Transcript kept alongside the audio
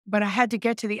but I had to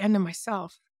get to the end of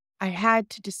myself. I had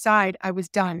to decide I was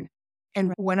done.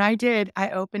 And when I did, I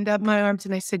opened up my arms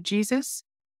and I said, Jesus,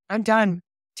 I'm done.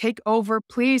 Take over,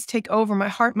 please take over my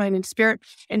heart, mind, and spirit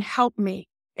and help me.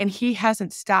 And he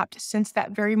hasn't stopped since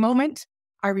that very moment.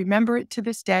 I remember it to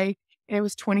this day. And it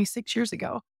was 26 years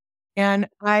ago. And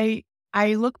I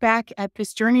look back at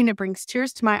this journey and it brings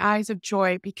tears to my eyes of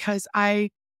joy because I'm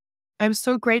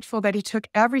so grateful that he took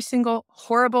every single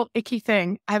horrible, icky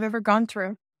thing I've ever gone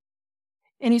through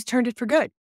and he's turned it for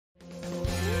good.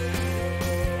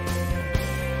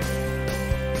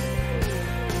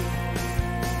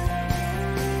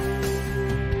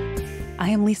 I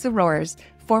am Lisa Roers,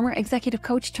 former executive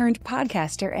coach turned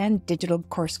podcaster and digital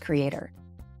course creator.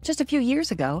 Just a few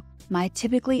years ago, my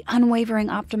typically unwavering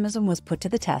optimism was put to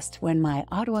the test when my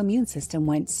autoimmune system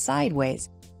went sideways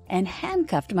and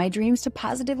handcuffed my dreams to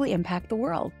positively impact the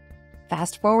world.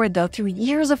 Fast forward, though, through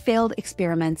years of failed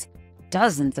experiments,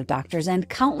 dozens of doctors, and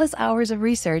countless hours of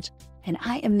research, and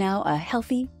I am now a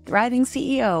healthy, thriving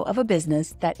CEO of a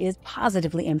business that is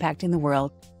positively impacting the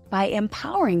world by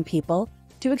empowering people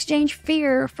to exchange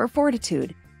fear for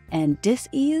fortitude and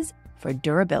dis-ease for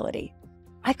durability.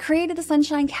 I created the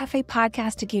Sunshine Cafe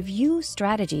podcast to give you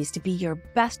strategies to be your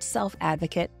best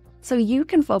self-advocate so you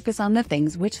can focus on the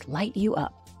things which light you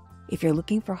up. If you're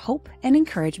looking for hope and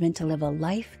encouragement to live a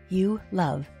life you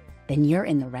love, then you're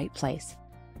in the right place.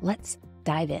 Let's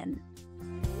dive in.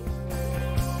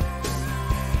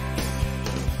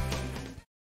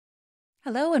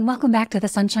 Hello and welcome back to the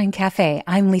Sunshine Cafe.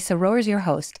 I'm Lisa Roers, your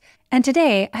host, and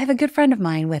today I have a good friend of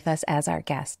mine with us as our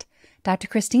guest. Dr.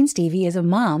 Christine Stueve is a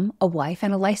mom, a wife,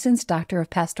 and a licensed doctor of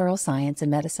pastoral science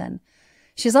and medicine.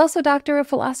 She's also doctor of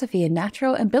philosophy in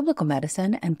natural and biblical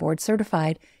medicine and board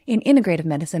certified in integrative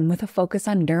medicine with a focus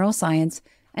on neuroscience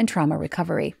and trauma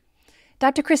recovery.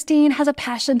 Dr. Christine has a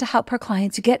passion to help her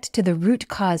clients get to the root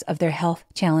cause of their health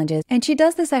challenges, and she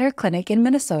does this at her clinic in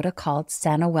Minnesota called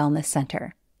Sana Wellness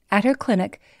Center. At her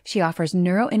clinic, she offers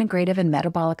neurointegrative and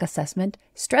metabolic assessment,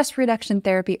 stress reduction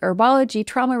therapy, herbology,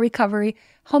 trauma recovery,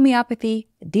 homeopathy,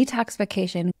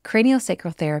 detoxification,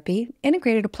 craniosacral therapy,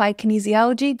 integrated applied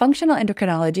kinesiology, functional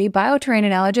endocrinology, bioterrain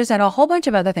analysis, and a whole bunch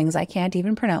of other things I can't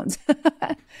even pronounce.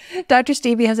 Dr.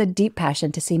 Stueve has a deep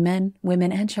passion to see men,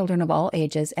 women, and children of all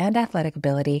ages and athletic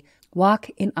ability walk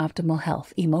in optimal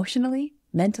health emotionally,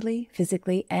 mentally,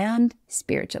 physically, and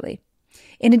spiritually.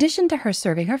 In addition to her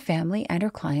serving her family and her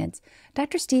clients,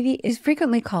 Dr. Stueve is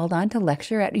frequently called on to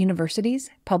lecture at universities,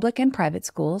 public and private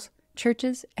schools,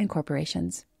 churches, and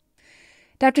corporations.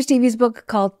 Dr. Stueve's book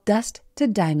called Dust to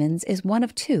Diamonds is one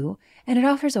of two, and it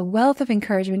offers a wealth of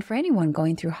encouragement for anyone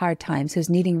going through hard times who's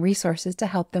needing resources to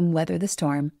help them weather the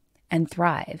storm and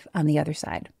thrive on the other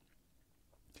side.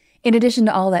 In addition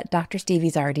to all that Dr.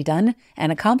 Stueve's already done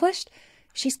and accomplished,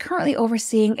 she's currently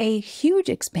overseeing a huge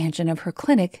expansion of her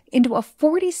clinic into a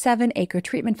 47-acre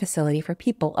treatment facility for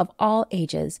people of all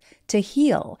ages to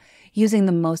heal using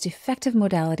the most effective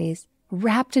modalities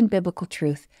wrapped in biblical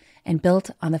truth and built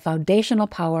on the foundational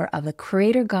power of the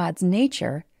Creator God's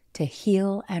nature to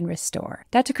heal and restore.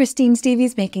 Dr. Christine Stueve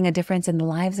is making a difference in the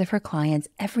lives of her clients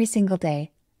every single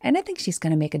day, and I think she's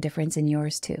going to make a difference in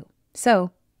yours too. So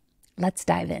let's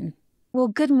dive in. Well,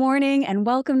 good morning and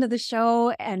welcome to the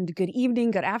show, and good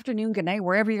evening, good afternoon, good night,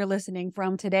 wherever you're listening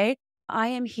from today. I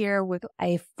am here with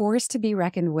a force to be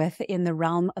reckoned with in the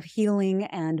realm of healing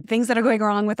and things that are going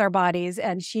wrong with our bodies.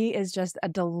 And she is just a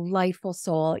delightful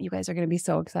soul. You guys are going to be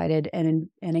so excited and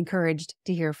encouraged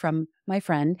to hear from my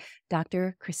friend,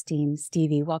 Dr. Christine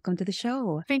Stueve. Welcome to the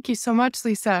show. Thank you so much,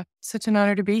 Lisa. Such an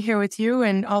honor to be here with you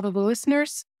and all of the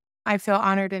listeners. I feel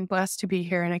honored and blessed to be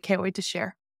here, and I can't wait to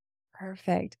share.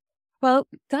 Perfect. Well,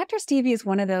 Dr. Stueve is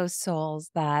one of those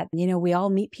souls that, we all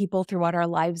meet people throughout our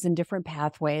lives in different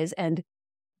pathways. And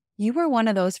you were one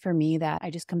of those for me that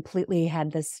I just completely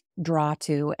had this draw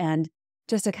to and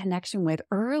just a connection with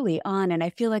early on. And I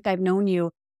feel like I've known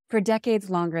you for decades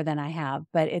longer than I have,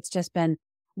 but it's just been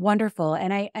wonderful.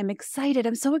 And I'm excited.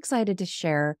 I'm so excited to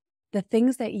share the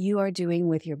things that you are doing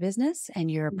with your business and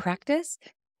your practice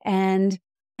and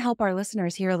help our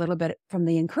listeners hear a little bit from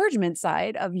the encouragement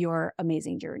side of your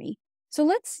amazing journey. So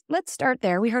let's start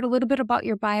there. We heard a little bit about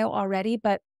your bio already,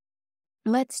 but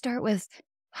let's start with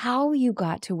how you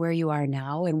got to where you are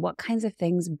now and what kinds of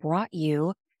things brought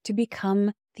you to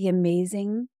become the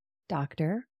amazing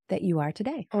doctor that you are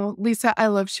today. Well, Lisa, I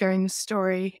love sharing this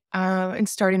story and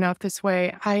starting out this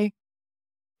way.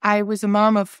 I was a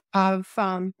mom of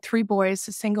three boys,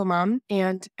 a single mom,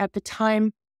 and at the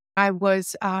time I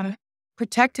was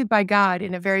protected by God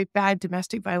in a very bad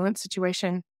domestic violence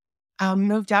situation.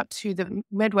 Moved out to the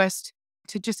Midwest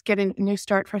to just get a new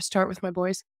start, fresh start with my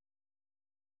boys.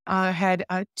 had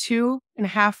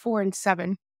 2.5, 4, and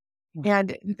 7.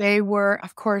 And they were,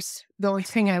 of course, the only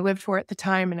thing I lived for at the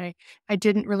time. And I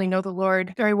didn't really know the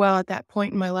Lord very well at that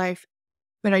point in my life.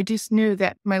 But I just knew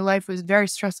that my life was very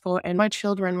stressful and my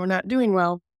children were not doing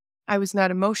well. I was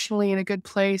not emotionally in a good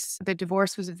place. The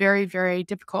divorce was very, very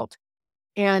difficult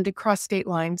and across state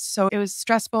lines. So it was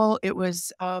stressful. It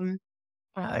was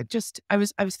I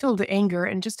was filled with anger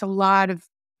and just a lot of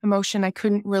emotion I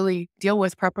couldn't really deal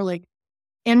with properly.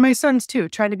 And my sons too,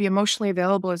 trying to be emotionally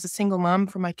available as a single mom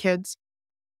for my kids.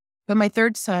 But my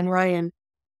third son, Ryan,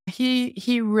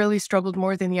 he really struggled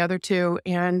more than the other two.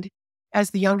 And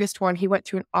as the youngest one, he went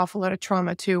through an awful lot of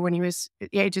trauma too when he was at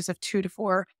the ages of 2 to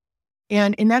 4.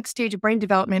 And in that stage of brain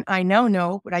development, I now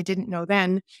know what I didn't know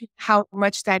then, how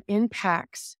much that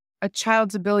impacts a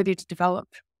child's ability to develop.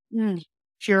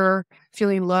 Pure,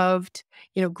 feeling loved,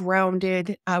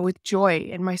 grounded, with joy.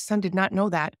 And my son did not know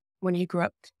that when he grew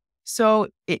up. So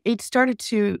it started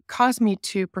to cause me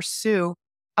to pursue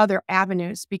other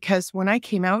avenues because when I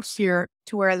came out here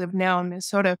to where I live now in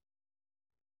Minnesota,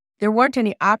 there weren't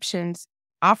any options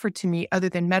offered to me other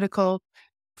than medical,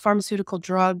 pharmaceutical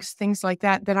drugs, things like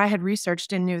that, that I had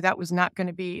researched and knew that was not going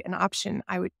to be an option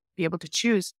I would be able to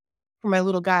choose for my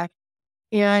little guy.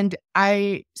 And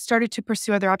I started to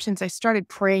pursue other options. I started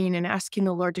praying and asking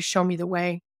the Lord to show me the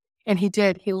way. And he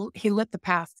did. He lit the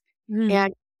path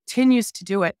and continues to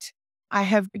do it. I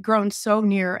have grown so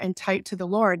near and tight to the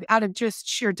Lord out of just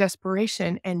sheer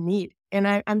desperation and need.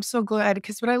 And I'm so glad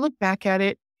because when I look back at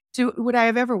it, would I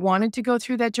have ever wanted to go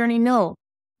through that journey? No.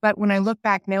 But when I look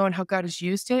back now and how God has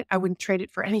used it, I wouldn't trade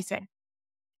it for anything.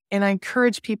 And I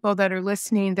encourage people that are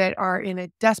listening that are in a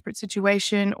desperate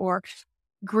situation or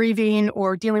grieving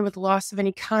or dealing with loss of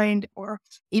any kind or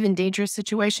even dangerous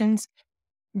situations,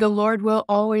 the Lord will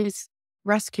always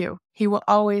rescue. He will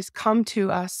always come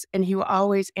to us and he will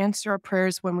always answer our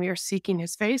prayers when we are seeking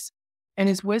his face and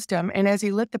his wisdom. And as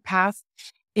he lit the path,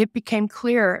 it became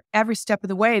clear every step of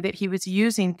the way that he was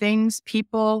using things,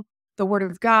 people, the word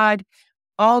of God,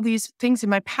 all these things in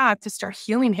my path to start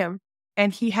healing him.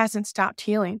 And he hasn't stopped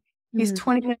healing. He's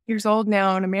 20 years old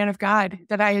now and a man of God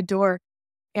that I adore.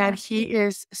 And he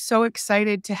is so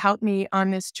excited to help me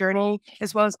on this journey,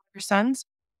 as well as other sons,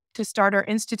 to start our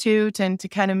institute and to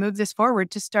kind of move this forward,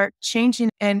 to start changing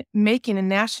and making a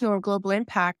national or global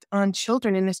impact on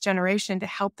children in this generation to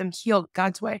help them heal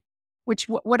God's way. Which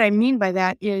what I mean by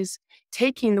that is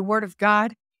taking the word of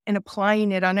God and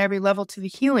applying it on every level to the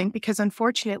healing, because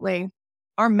unfortunately,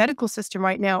 our medical system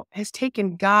right now has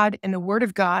taken God and the word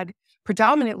of God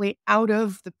predominantly out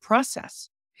of the process.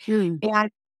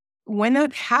 And when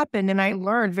that happened, and I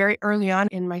learned very early on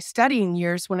in my studying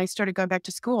years when I started going back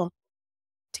to school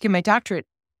to get my doctorate,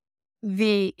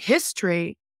 the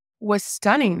history was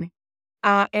stunning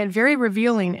and very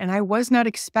revealing, and I was not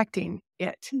expecting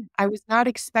it. I was not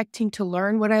expecting to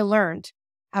learn what I learned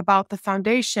about the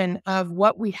foundation of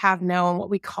what we have now and what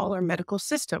we call our medical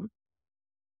system.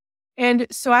 And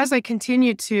so as I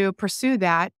continued to pursue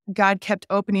that, God kept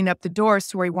opening up the doors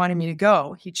to where he wanted me to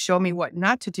go. He'd show me what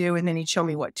not to do, and then he'd show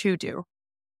me what to do.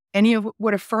 And he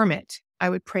would affirm it. I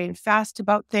would pray and fast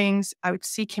about things. I would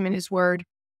seek him in his word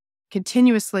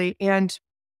continuously and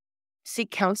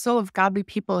seek counsel of godly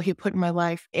people he put in my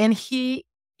life. And he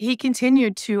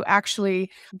continued to actually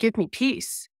give me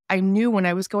peace. I knew when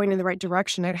I was going in the right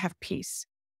direction, I'd have peace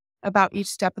about each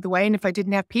step of the way. And if I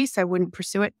didn't have peace, I wouldn't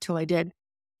pursue it till I did.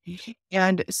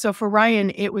 And so for Ryan,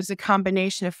 it was a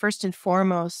combination of, first and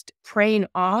foremost, praying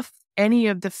off any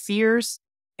of the fears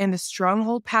and the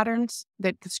stronghold patterns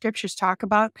that the scriptures talk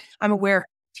about. I'm aware of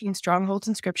 18 strongholds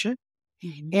in scripture.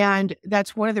 And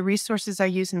that's one of the resources I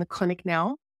use in the clinic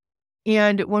now.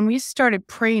 And when we started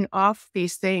praying off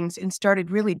these things and started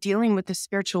really dealing with the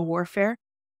spiritual warfare,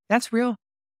 that's real.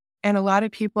 And a lot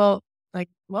of people,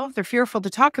 they're fearful to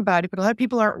talk about it, but a lot of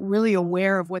people aren't really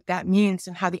aware of what that means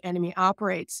and how the enemy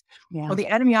operates. Yeah. Well, the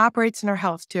enemy operates in our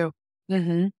health too.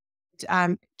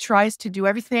 Tries to do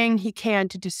everything he can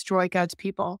to destroy God's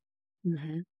people.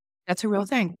 That's a real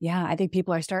thing. Yeah, I think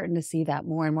people are starting to see that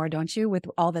more and more, don't you? With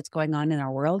all that's going on in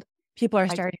our world, people are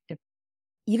starting to,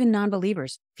 even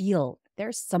non-believers, feel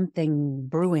there's something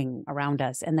brewing around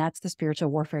us. And that's the spiritual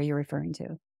warfare you're referring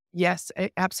to. Yes,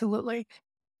 absolutely.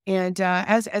 And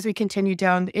as we continue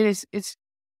down, it's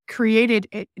created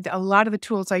a lot of the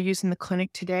tools I use in the clinic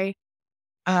today.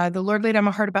 The Lord laid on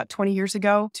my heart about 20 years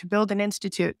ago to build an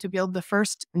institute, to build the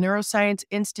first neuroscience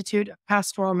institute of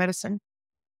pastoral medicine,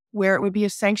 where it would be a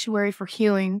sanctuary for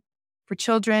healing for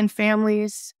children,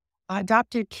 families,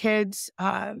 adopted kids,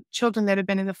 children that have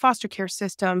been in the foster care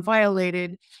system,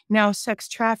 violated, now sex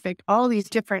trafficked, all these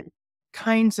different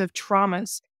kinds of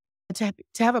traumas to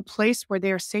have a place where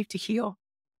they are safe to heal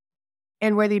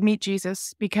and where they meet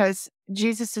Jesus, because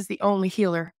Jesus is the only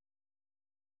healer.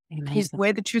 Amen. He's the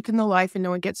way, the truth, and the life, and no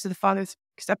one gets to the Father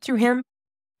except through him.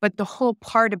 But the whole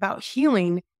part about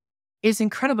healing is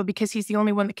incredible because he's the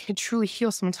only one that can truly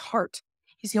heal someone's heart.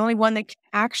 He's the only one that can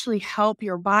actually help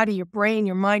your body, your brain,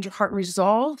 your mind, your heart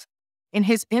resolve in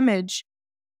his image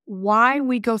why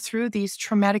we go through these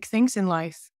traumatic things in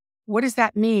life. What does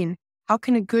that mean? How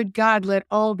can a good God let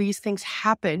all these things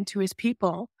happen to his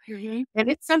people? Mm-hmm. And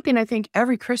it's something I think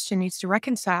every Christian needs to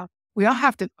reconcile. We all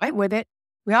have to fight with it.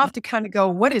 We all have to kind of go,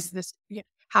 what is this?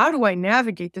 How do I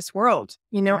navigate this world,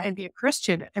 and be a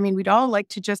Christian? I mean, we'd all like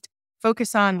to just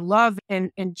focus on love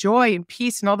and joy and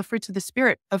peace and all the fruits of the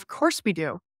Spirit. Of course we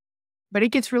do. But it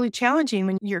gets really challenging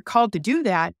when you're called to do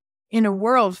that in a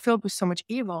world filled with so much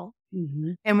evil.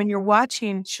 Mm-hmm. And when you're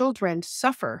watching children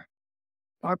suffer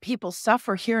or people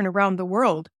suffer here and around the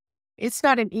world, it's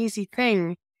not an easy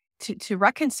thing to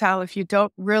reconcile if you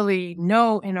don't really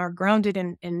know and are grounded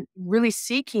in really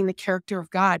seeking the character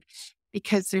of God,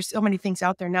 because there's so many things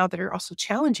out there now that are also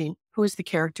challenging. Who is the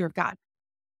character of God?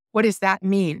 What does that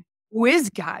mean? Who is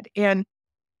God? And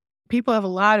people have a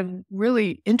lot of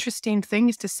really interesting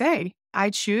things to say.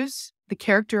 I choose the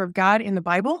character of God in the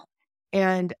Bible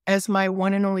and as my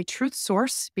one and only truth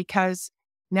source, because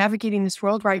navigating this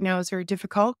world right now is very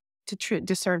difficult to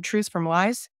discern truth from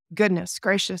lies. Goodness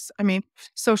gracious. I mean,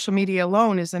 social media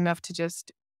alone is enough to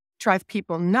just drive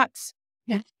people nuts.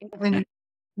 Yeah. And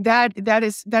that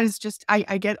is just,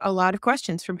 I get a lot of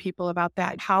questions from people about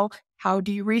that. How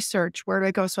do you research? Where do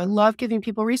I go? So I love giving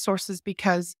people resources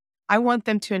because I want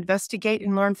them to investigate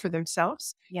and learn for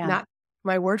themselves, not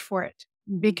my word for it.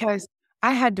 Mm-hmm. Because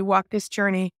I had to walk this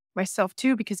journey myself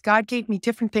too, because God gave me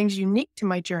different things unique to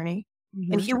my journey.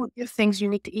 Mm-hmm. And he will give things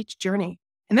unique to each journey.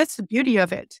 And that's the beauty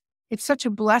of it. It's such a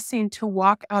blessing to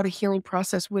walk out a healing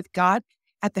process with God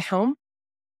at the helm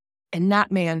and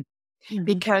not man, mm-hmm.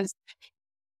 because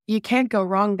you can't go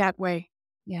wrong that way.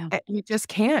 Yeah. You just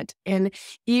can't. And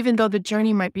even though the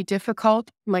journey might be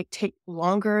difficult, might take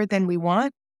longer than we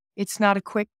want, it's not a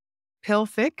quick pill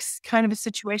fix kind of a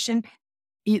situation.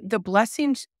 The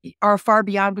blessings are far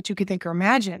beyond what you could think or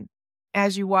imagine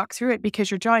as you walk through it,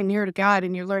 because you're drawing near to God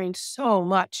and you're learning so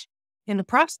much in the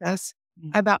process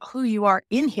about who you are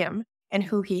in him and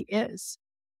who he is.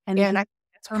 And that's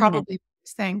probably the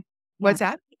biggest thing. Yeah. What's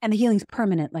that? And the healing's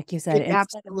permanent, like you said. It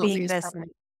absolutely is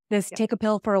permanent. Take a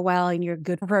pill for a while and you're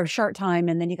good for a short time,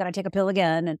 and then you got to take a pill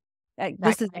again. And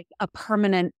this is a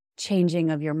permanent changing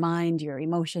of your mind, your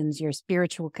emotions, your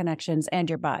spiritual connections, and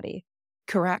your body.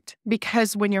 Correct.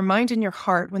 Because when your mind and your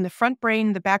heart, when the front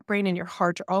brain, the back brain, and your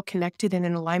heart are all connected and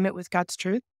in alignment with God's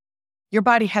truth, your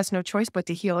body has no choice but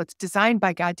to heal. It's designed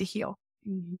by God to heal.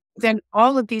 Mm-hmm. Then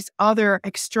all of these other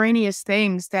extraneous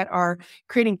things that are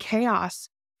creating chaos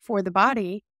for the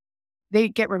body, they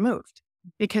get removed,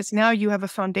 because now you have a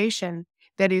foundation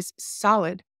that is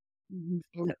solid. Mm-hmm.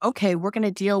 And okay, we're going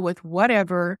to deal with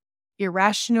whatever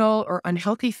irrational or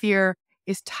unhealthy fear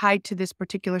is tied to this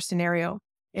particular scenario.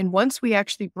 And once we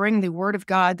actually bring the word of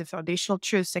God, the foundational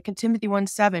truth, 2 Timothy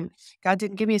 1:7, God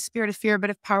didn't give me a spirit of fear, but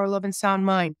of power, love, and sound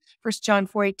mind. 1 John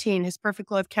 4:18, his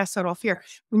perfect love casts out all fear.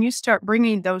 When you start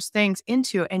bringing those things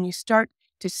into it and you start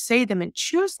to say them and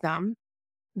choose them,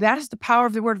 that is the power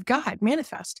of the word of God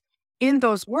manifest. In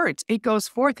those words, it goes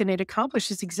forth and it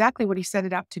accomplishes exactly what he set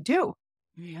it out to do.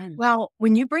 Amen. Well,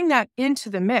 when you bring that into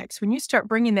the mix, when you start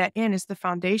bringing that in as the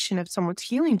foundation of someone's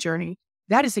healing journey,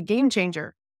 that is a game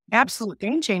changer. Absolute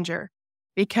game changer,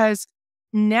 because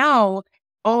now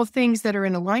all things that are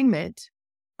in alignment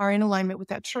with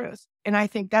that truth. And I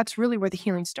think that's really where the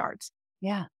healing starts.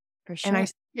 Yeah, for sure. And I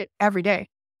see it every day.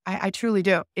 I truly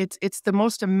do. It's the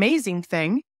most amazing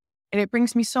thing. And it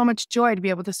brings me so much joy to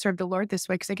be able to serve the Lord this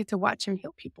way, because I get to watch him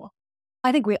heal people.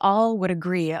 I think we all would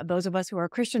agree, those of us who are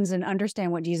Christians and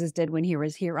understand what Jesus did when he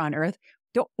was here on earth,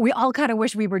 we all kind of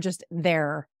wish we were just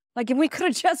there. Like if we could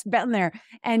have just been there.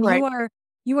 And right.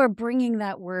 You are bringing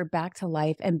that word back to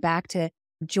life and back to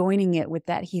joining it with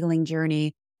that healing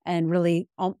journey, and really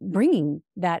bringing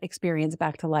that experience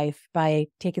back to life by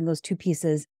taking those two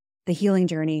pieces, the healing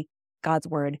journey, God's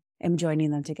word, and joining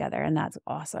them together. And that's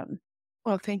awesome.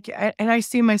 Well, thank you. And I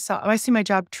see my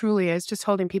job truly as just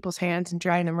holding people's hands and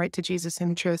drawing them right to Jesus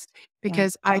in truth,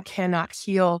 because I cannot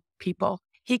heal people.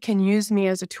 He can use me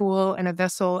as a tool and a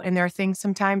vessel. And there are things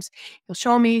sometimes he'll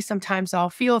show me, sometimes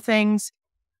I'll feel things.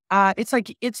 It's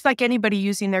like anybody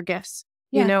using their gifts,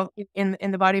 in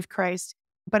the body of Christ.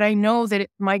 But I know that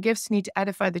my gifts need to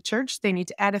edify the church. They need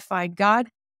to edify God,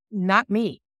 not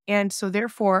me. And so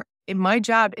therefore, my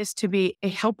job is to be a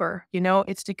helper.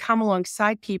 It's to come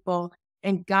alongside people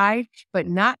and guide, but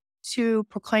not to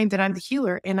proclaim that I'm the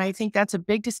healer. And I think that's a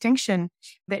big distinction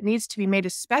that needs to be made,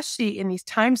 especially in these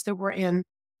times that we're in,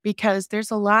 because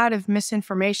there's a lot of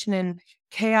misinformation and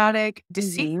chaotic,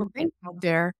 deceitful things out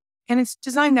there. And it's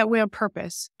designed that way on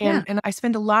purpose. And I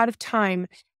spend a lot of time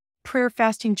prayer,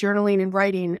 fasting, journaling, and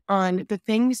writing on the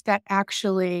things that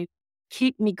actually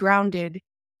keep me grounded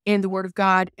in the Word of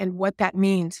God and what that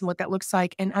means and what that looks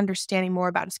like, and understanding more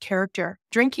about His character,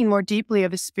 drinking more deeply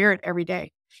of His Spirit every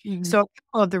day. So a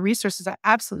couple of the resources I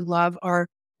absolutely love are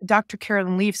Dr.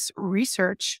 Carolyn Leaf's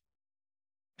research.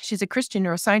 She's a Christian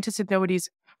neuroscientist. If nobody's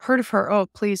heard of her, oh,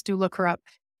 please do look her up.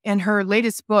 And her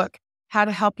latest book, How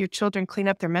to Help Your Children Clean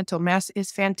Up Their Mental Mess,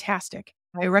 is fantastic.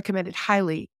 I recommend it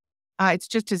highly. It's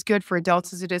just as good for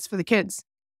adults as it is for the kids.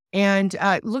 And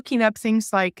looking up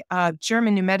things like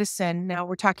German New Medicine. Now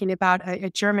we're talking about a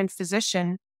German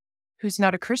physician who's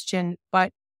not a Christian,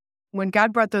 but when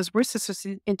God brought those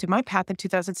resources into my path in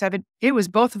 2007, it was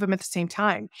both of them at the same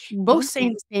time, both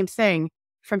saying the same thing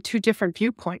from two different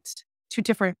viewpoints, two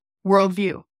different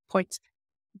worldview points.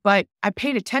 But I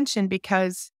paid attention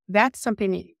because that's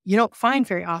something you don't find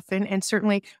very often. And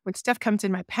certainly when stuff comes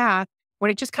in my path, when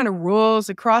it just kind of rolls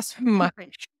across my,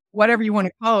 whatever you want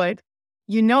to call it,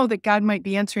 you know that God might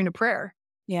be answering a prayer.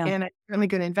 Yeah. And I'm certainly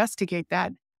going to investigate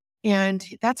that. And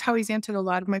that's how He's answered a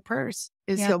lot of my prayers,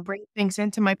 is He'll bring things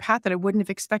into my path that I wouldn't have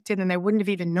expected and I wouldn't have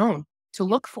even known to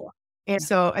look for. And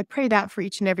so I pray that for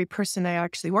each and every person I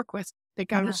actually work with, that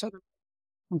God will show them.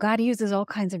 Well, God uses all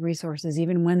kinds of resources,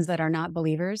 even ones that are not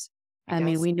believers. I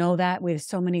mean, we know that. We have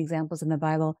so many examples in the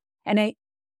Bible. And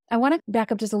I want to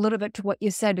back up just a little bit to what you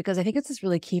said, because I think this is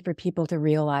really key for people to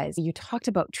realize. You talked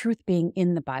about truth being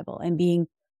in the Bible and being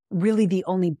really the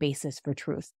only basis for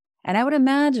truth. And I would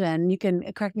imagine, you can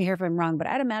correct me here if I'm wrong, but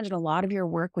I'd imagine a lot of your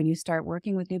work when you start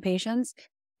working with new patients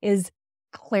is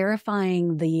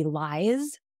clarifying the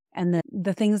lies and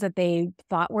the things that they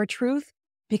thought were truth,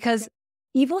 because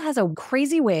evil has a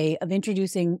crazy way of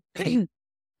introducing a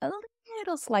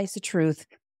little slice of truth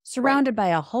surrounded by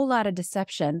a whole lot of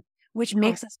deception, which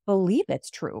makes us believe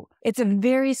it's true. It's a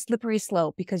very slippery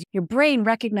slope because your brain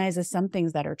recognizes some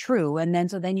things that are true. And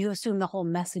then you assume the whole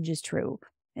message is true.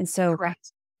 And so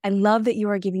I love that you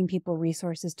are giving people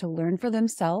resources to learn for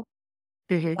themselves.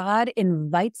 God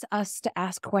invites us to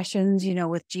ask questions,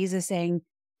 with Jesus saying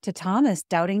to Thomas,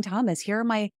 doubting Thomas, here are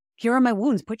my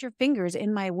wounds. Put your fingers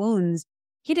in my wounds.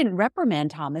 He didn't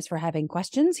reprimand Thomas for having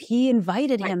questions. He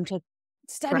invited him to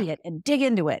study it and dig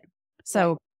into it.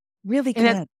 So really good.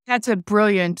 And that's a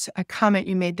brilliant comment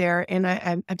you made there. And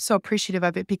I'm so appreciative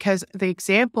of it, because the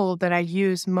example that I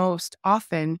use most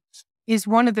often is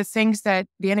one of the things that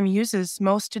the enemy uses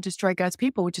most to destroy God's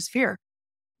people, which is fear.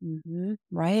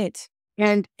 Right.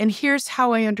 And here's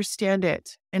how I understand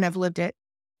it, and I've lived it,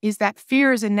 is that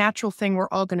fear is a natural thing we're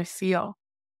all going to feel.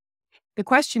 The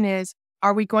question is,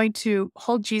 are we going to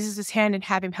hold Jesus' hand and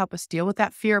have Him help us deal with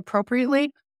that fear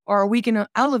appropriately? Or are we going to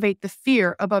elevate the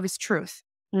fear above His truth?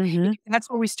 And that's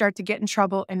where we start to get in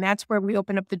trouble. And that's where we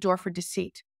open up the door for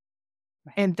deceit.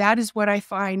 And that is what I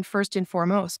find first and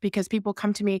foremost, because people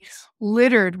come to me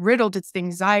riddled with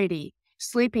anxiety,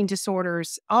 sleeping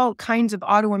disorders, all kinds of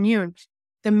autoimmune.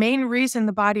 The main reason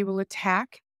the body will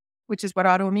attack, which is what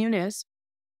autoimmune is,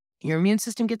 your immune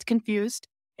system gets confused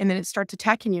and then it starts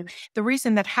attacking you. The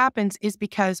reason that happens is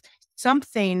because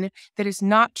something that is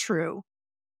not true,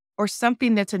 or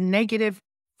something that's a negative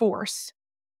force,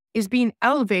 is being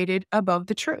elevated above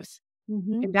the truth.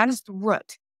 And that is the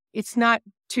root. It's not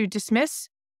to dismiss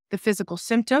the physical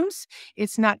symptoms.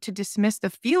 It's not to dismiss the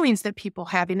feelings that people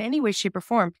have in any way, shape, or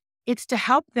form. It's to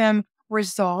help them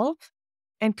resolve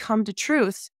and come to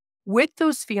truth with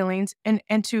those feelings, and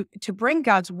to bring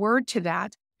God's word to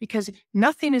that, because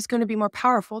nothing is going to be more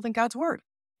powerful than God's word.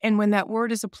 And when that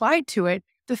word is applied to it,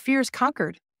 the fear is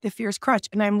conquered, the fear is crushed.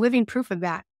 And I'm living proof of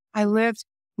that. I lived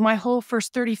my whole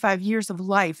first 35 years of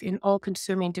life in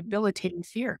all-consuming, debilitating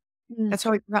fear. That's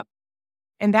how I grew up.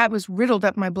 And that was riddled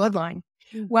up my bloodline.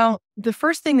 Well, the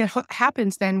first thing that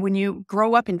happens then when you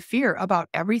grow up in fear about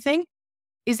everything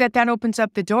is that opens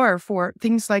up the door for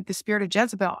things like the spirit of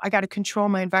Jezebel. I got to control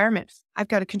my environment. I've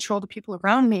got to control the people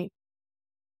around me.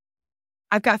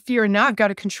 I've got fear and now I've got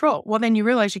to control. Well, then you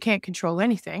realize you can't control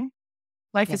anything.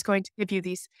 Life is going to give you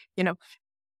these,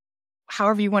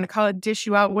 however you want to call it, dish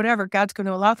you out, whatever. God's going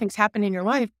to allow things happen in your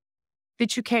life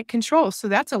that you can't control. So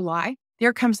that's a lie.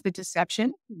 There comes the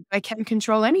deception. I can't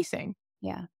control anything.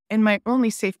 Yeah. And my only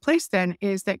safe place then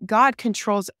is that God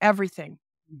controls everything.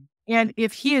 And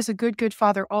if He is a good, good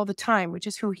Father all the time, which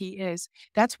is who He is,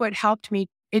 that's what helped me.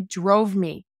 It drove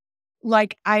me.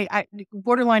 Like I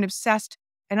borderline obsessed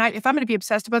And if I'm going to be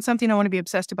obsessed about something, I want to be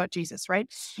obsessed about Jesus, right?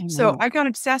 So Amen. I got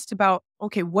obsessed about,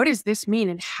 okay, what does this mean?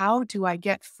 And how do I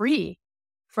get free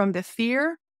from the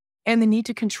fear and the need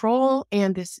to control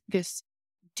and this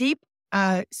deep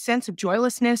sense of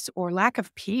joylessness or lack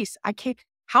of peace?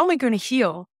 How am I going to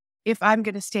heal if I'm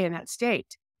going to stay in that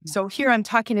state? Yeah. So here I'm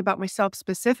talking about myself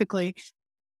specifically.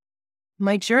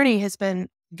 My journey has been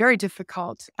very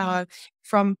difficult,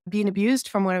 from being abused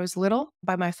from when I was little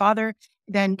by my father,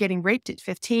 then getting raped at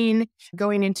 15,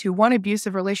 going into one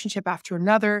abusive relationship after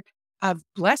another. I'm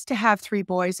blessed to have 3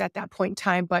 boys at that point in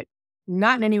time, but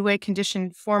not in any way,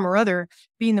 condition, form, or other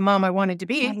being the mom I wanted to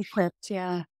be. Unequipped,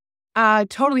 yeah.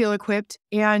 Totally ill-equipped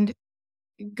and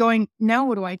going, now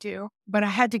what do I do? But I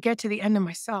had to get to the end of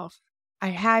myself. I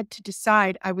had to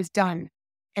decide I was done.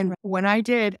 And when I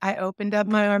did, I opened up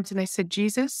my arms and I said,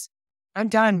 Jesus, I'm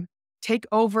done. Take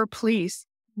over, please.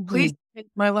 Please take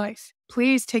my life.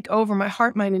 Please take over my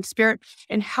heart, mind, and spirit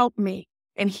and help me.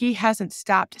 And he hasn't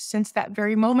stopped since that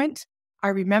very moment. I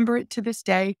remember it to this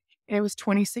day. And it was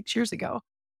 26 years ago.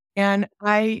 And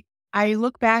I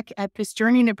look back at this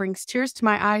journey and it brings tears to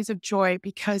my eyes of joy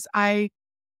because I'm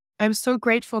so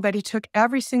grateful that he took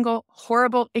every single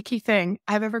horrible, icky thing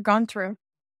I've ever gone through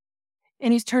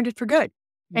and he's turned it for good.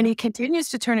 And he continues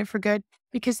to turn it for good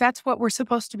because that's what we're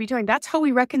supposed to be doing. That's how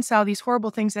we reconcile these horrible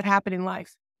things that happen in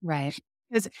life. Right.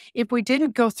 Because if we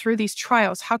didn't go through these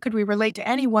trials, how could we relate to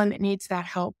anyone that needs that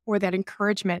help or that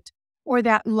encouragement or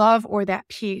that love or that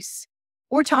peace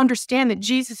or to understand that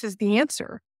Jesus is the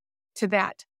answer to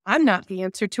that? I'm not the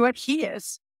answer to it. He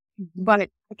is, but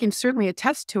I can certainly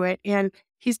attest to it. And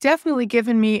he's definitely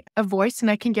given me a voice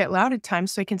and I can get loud at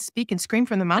times so I can speak and scream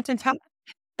from the mountaintop.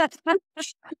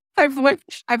 I've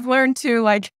learned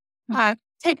to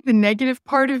take the negative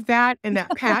part of that and that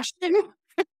passion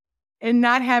and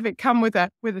not have it come with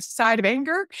a side of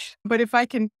anger. But if I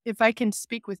can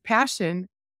speak with passion,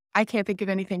 I can't think of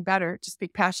anything better to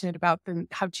speak passionate about than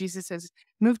how Jesus has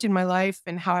moved in my life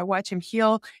and how I watch him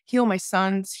heal my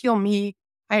sons, heal me.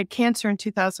 I had cancer in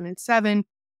 2007,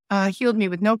 healed me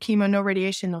with no chemo, no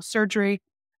radiation, no surgery.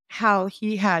 How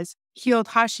he has healed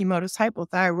Hashimoto's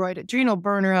hypothyroid, adrenal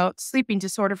burnout, sleeping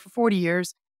disorder for 40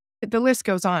 years. The list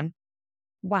goes on.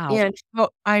 Wow. And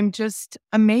I'm just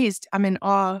amazed. I'm in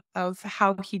awe of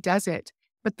how he does it.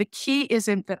 But the key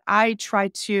isn't that I try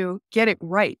to get it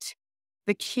right.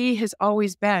 The key has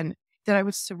always been that I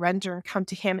would surrender and come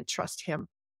to him and trust him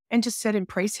and just sit and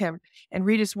praise him and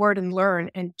read his word and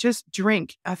learn and just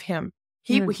drink of him.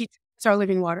 He is our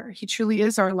living water. He truly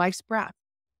is our life's breath.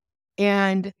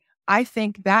 And I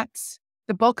think that's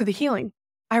the bulk of the healing.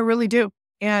 I really do.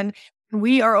 And when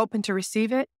we are open to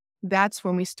receive it, that's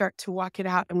when we start to walk it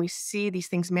out and we see these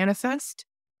things manifest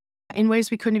in ways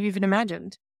we couldn't have even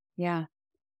imagined. Yeah.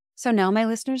 So now my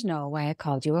listeners know why I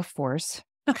called you a force.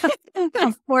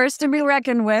 A force to be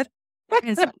reckoned with.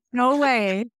 There's no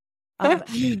way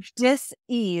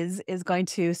dis-ease is going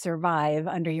to survive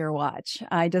under your watch.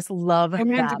 I just love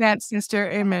Amen to that, sister.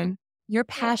 Amen. Your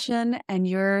passion and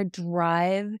your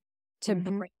drive to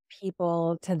bring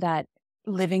people to that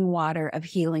living water of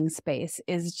healing space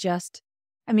is just,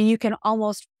 I mean, I can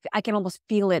almost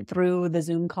feel it through the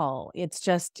Zoom call. It's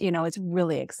just, it's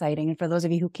really exciting. And for those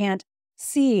of you who can't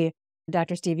see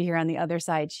Dr. Stueve here on the other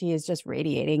side, she is just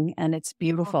radiating and it's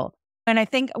beautiful. And I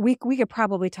think we could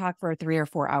probably talk for 3 or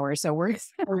 4 hours. So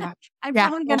I'm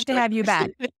probably going to have you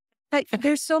back. But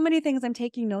there's so many things. I'm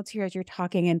taking notes here as you're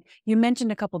talking. And you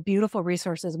mentioned a couple beautiful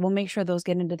resources. We'll make sure those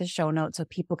get into the show notes so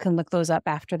people can look those up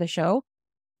after the show.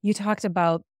 You talked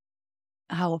about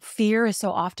how fear is so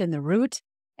often the root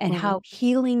and how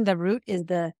healing the root is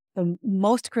the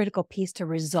most critical piece to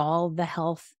resolve the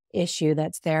health issue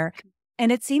that's there.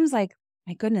 And it seems like,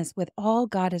 my goodness, with all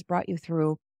God has brought you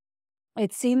through,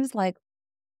 it seems like,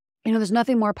 there's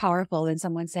nothing more powerful than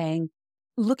someone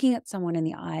looking at someone in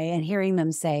the eye and hearing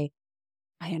them say,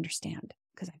 I understand,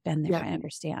 because I've been there. I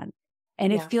understand.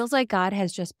 And it feels like God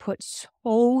has just put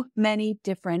so many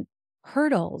different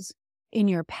hurdles in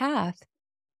your path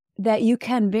that you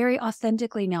can very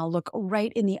authentically now look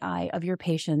right in the eye of your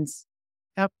patients.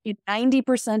 In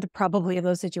 90% probably of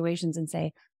those situations and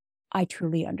say, I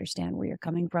truly understand where you're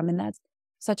coming from. And that's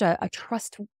such a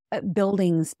trust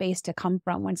building space to come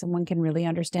from when someone can really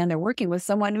understand they're working with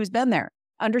someone who's been there,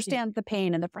 understands the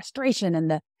pain and the frustration and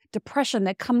the depression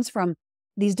that comes from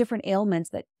these different ailments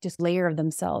that just layer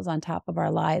themselves on top of our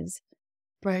lives.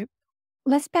 Right.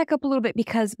 Let's back up a little bit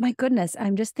because, my goodness,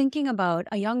 I'm just thinking about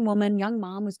a young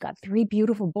mom who's got 3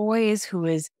 beautiful boys, who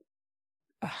is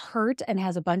hurt and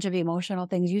has a bunch of emotional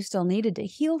things you still needed to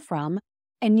heal from.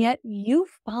 And yet you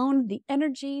found the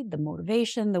energy, the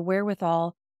motivation, the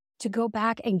wherewithal to go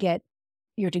back and get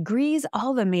your degrees,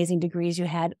 all the amazing degrees you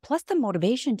had, plus the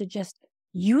motivation to just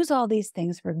use all these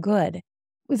things for good.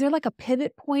 Was there like a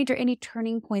pivot point or any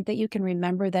turning point that you can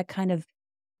remember that kind of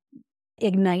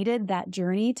ignited that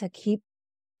journey to keep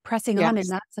pressing on and Yes.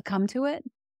 not succumb to it?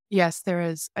 Yes, there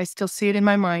is. I still see it in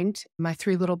my mind. My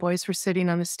 3 little boys were sitting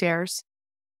on the stairs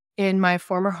in my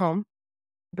former home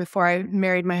before I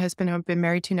married my husband, who I've been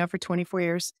married to now for 24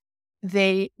 years.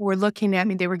 They were looking at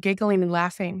me. They were giggling and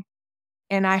laughing.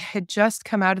 And I had just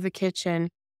come out of the kitchen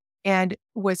and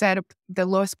was at the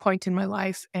lowest point in my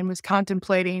life and was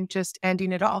contemplating just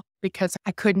ending it all because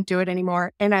I couldn't do it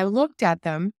anymore. And I looked at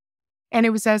them, and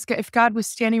it was as if God was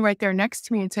standing right there next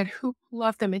to me and said, "Who will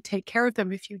love them and take care of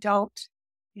them if you don't?"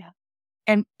 Yeah.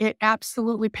 And it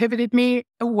absolutely pivoted me,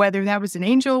 whether that was an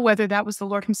angel, whether that was the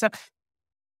Lord himself.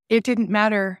 It didn't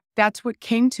matter. That's what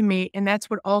came to me, and that's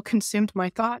what all consumed my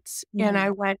thoughts. And Yeah. I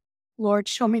went, "Lord,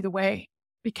 show me the way,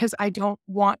 because I don't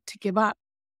want to give up."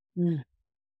 Mm.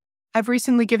 I've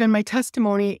recently given my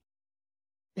testimony.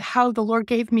 How the Lord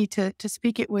gave me to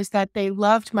speak it was that they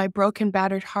loved my broken,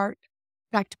 battered heart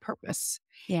back to purpose.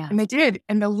 Yeah. And they did.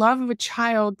 And the love of a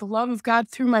child, the love of God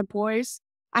through my boys,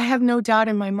 I have no doubt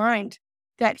in my mind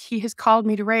that he has called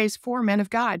me to raise 4 men of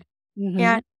God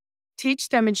and teach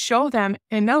them and show them.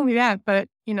 And not only that, but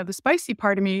the spicy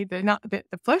part of me, the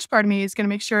flesh part of me is going to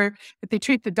make sure that they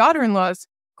treat the daughter-in-laws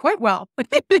quite well.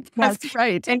 That's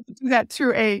right. And do that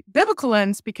through a biblical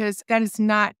lens, because that is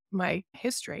not my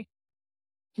history.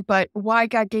 But why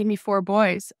God gave me 4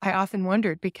 boys, I often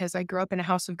wondered, because I grew up in a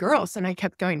house of girls and I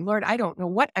kept going, "Lord, I don't know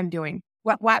what I'm doing.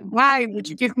 Why would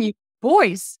you give me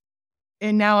boys?"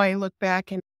 And now I look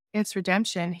back and it's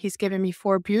redemption. He's given me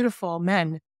 4 beautiful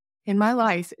men in my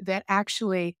life that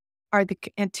actually are the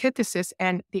antithesis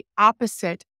and the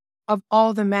opposite of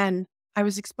all the men I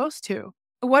was exposed to.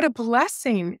 What a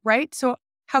blessing, right? So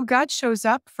how God shows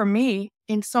up for me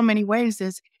in so many ways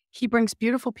is he brings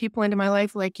beautiful people into my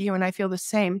life like you, and I feel the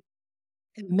same.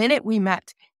 The minute we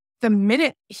met, the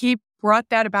minute he brought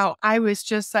that about, I was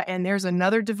just, and there's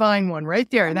another divine one right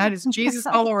there. That is Jesus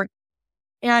all over.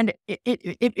 And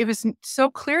it was so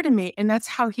clear to me. And that's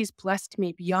how he's blessed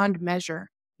me beyond measure.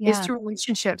 Is Yeah. through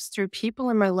relationships, through people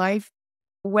in my life,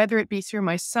 whether it be through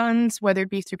my sons, whether it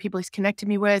be through people he's connected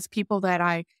me with, people that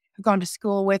I have gone to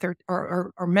school with or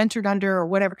mentored under or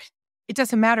whatever. It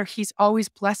doesn't matter. He's always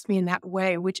blessed me in that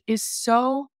way, which is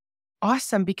so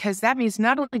awesome, because that means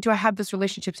not only do I have those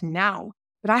relationships now,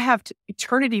 but I have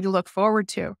eternity to look forward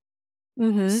to.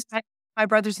 My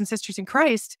brothers and sisters in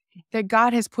Christ that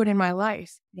God has put in my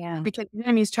life, Yeah. because the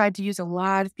enemy's tried to use a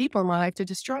lot of people in my life to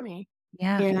destroy me.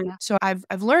 Yeah. And so I've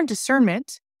learned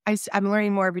discernment. I'm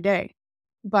learning more every day.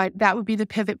 But that would be the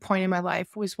pivot point in my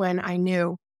life, was when I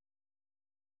knew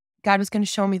God was going to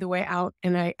show me the way out.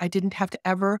 And I didn't have to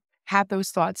ever have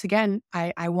those thoughts again.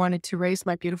 I wanted to raise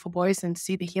my beautiful boys and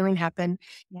see the healing happen.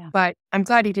 Yeah. But I'm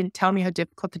glad he didn't tell me how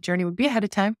difficult the journey would be ahead of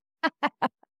time.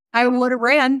 I would have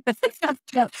ran.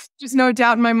 There's no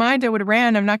doubt in my mind I would have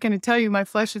ran. I'm not going to tell you my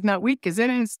flesh is not weak, because it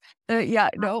is.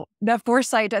 No, that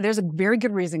foresight, there's a very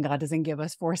good reason God doesn't give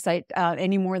us foresight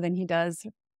any more than he does.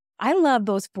 I love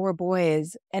those 4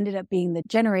 boys ended up being the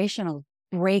generational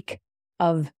break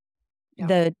of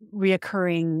the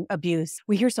reoccurring abuse.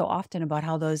 We hear so often about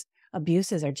how those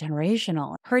abuses are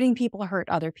generational. Hurting people hurt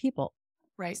other people.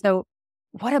 Right. So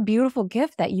what a beautiful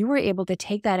gift that you were able to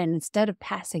take that, and instead of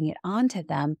passing it on to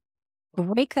them,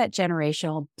 break that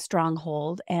generational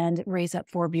stronghold and raise up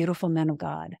 4 beautiful men of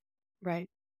God. Right.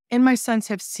 And my sons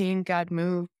have seen God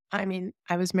move. I mean,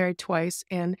 I was married twice.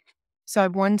 And so I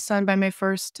have 1 son by my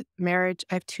first marriage.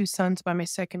 I have 2 sons by my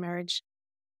second marriage.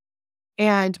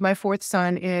 And my 4th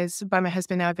son is by my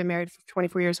husband. Now I've been married for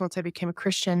 24 years once I became a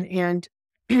Christian. And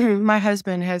my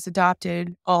husband has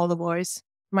adopted all the boys.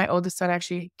 My oldest son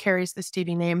actually carries the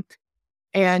Stueve name.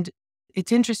 And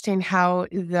it's interesting how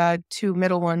the 2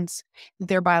 middle ones,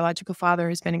 their biological father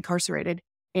has been incarcerated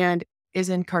and is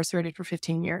incarcerated for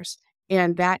 15 years.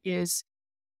 And that is,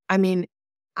 I mean,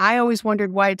 I always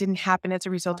wondered why it didn't happen as a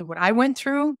result of what I went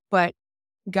through, but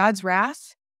God's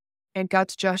wrath and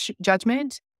God's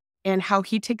judgment and how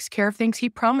he takes care of things. He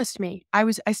promised me.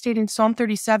 I stayed in Psalm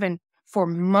 37 for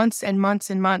months and months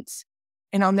and months.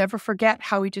 And I'll never forget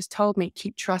how he just told me,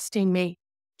 keep trusting me.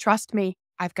 Trust me.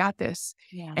 I've got this.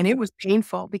 Yeah. And it was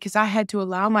painful, because I had to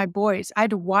allow my boys, I had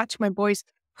to watch my boys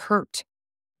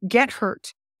get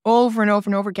hurt over and over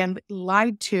and over again,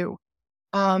 lied to.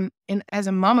 And as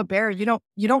a mama bear, you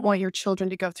don't want your children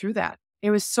to go through that.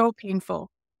 It was so painful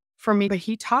for me, but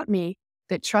he taught me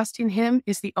that trusting him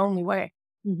is the only way.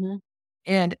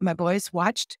 And my boys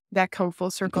watched that come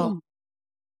full circle.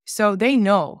 So they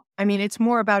know. I mean, it's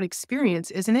more about experience,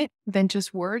 isn't it, than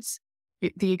just words?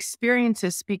 The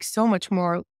experiences speak so much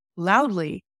more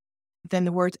loudly than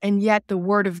the words. And yet the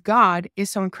word of God is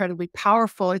so incredibly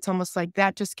powerful. It's almost like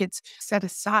that just gets set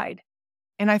aside.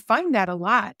 And I find that a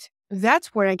lot. That's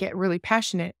where I get really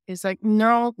passionate. Is like,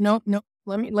 no, no, no.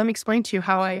 Let me explain to you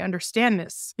how I understand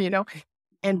this,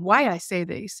 and why I say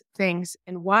these things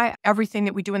and why everything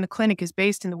that we do in the clinic is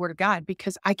based in the word of God,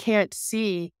 because I can't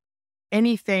see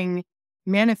anything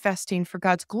manifesting for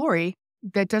God's glory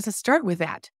that doesn't start with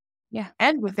that. Yeah.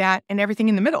 End with that and everything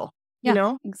in the middle.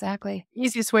 Yeah, exactly.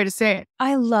 Easiest way to say it.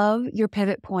 I love your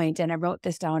pivot point, and I wrote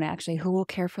this down actually. Who will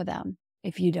care for them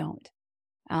if you don't?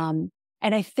 And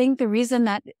I think the reason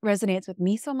that resonates with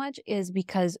me so much is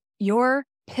because your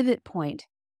pivot point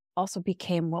also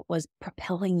became what was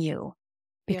propelling you.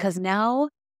 Because now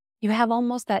you have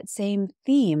almost that same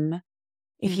theme.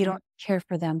 If you don't care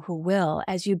for them, who will?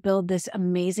 As you build this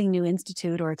amazing new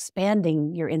institute, or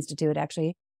expanding your institute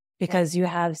actually, because you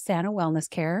have Santa Wellness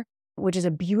Care, which is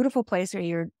a beautiful place where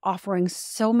you're offering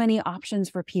so many options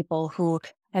for people who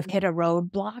have hit a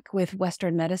roadblock with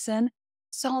Western medicine.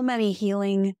 So many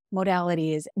healing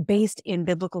modalities based in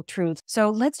biblical truth. So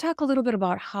let's talk a little bit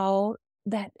about how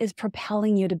that is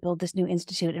propelling you to build this new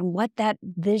institute and what that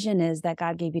vision is that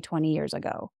God gave you 20 years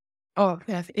ago. Oh,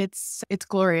 yeah, it's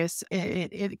glorious.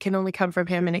 It can only come from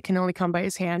him, and it can only come by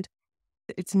his hand.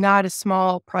 It's not a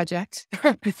small project.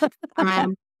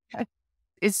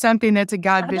 It's something that's a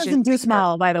God That vision. doesn't do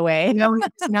small, by the way. No,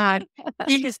 it's not.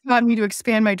 He just taught me to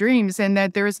expand my dreams, and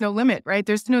that there is no limit, right?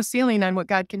 There's no ceiling on what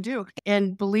God can do,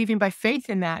 and believing by faith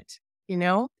in that,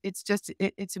 it's just,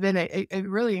 it's been a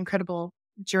really incredible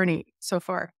journey so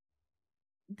far.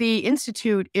 The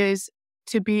Institute is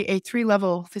to be a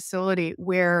 3-level facility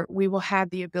where we will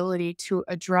have the ability to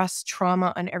address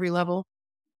trauma on every level,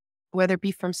 whether it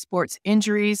be from sports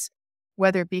injuries,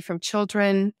 whether it be from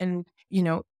children and,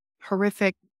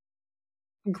 horrific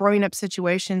growing up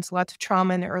situations, lots of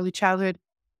trauma in their early childhood,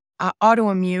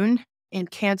 autoimmune and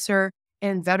cancer,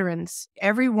 and veterans.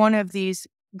 Every one of these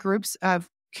groups of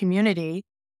community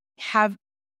have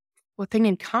one thing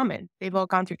in common. They've all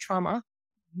gone through trauma,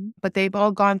 but they've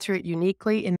all gone through it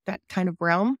uniquely in that kind of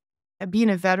realm.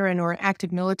 Being a veteran or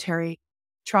active military,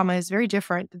 trauma is very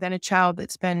different than a child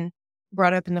that's been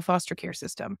brought up in the foster care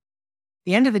system. At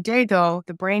the end of the day, though,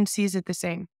 the brain sees it the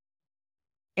same.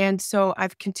 And so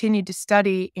I've continued to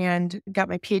study and got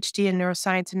my PhD in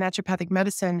neuroscience and naturopathic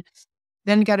medicine,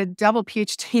 then got a double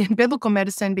PhD in biblical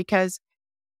medicine, because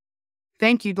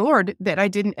thank you, Lord, that I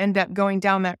didn't end up going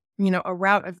down that, a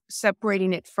route of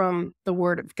separating it from the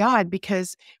word of God,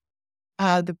 because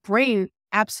the brain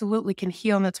absolutely can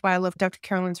heal. And that's why I love Dr.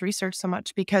 Carolyn's research so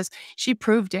much, because she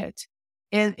proved it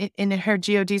in her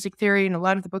geodesic theory and a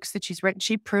lot of the books that she's written.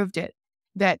 She proved it,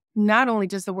 that not only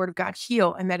does the word of God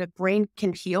heal and that a brain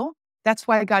can heal. That's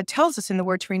why God tells us in the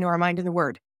word to renew our mind in the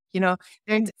word.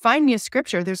 And find me a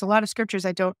scripture. There's a lot of scriptures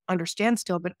I don't understand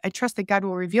still, but I trust that God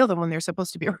will reveal them when they're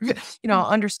supposed to be revealed. I'll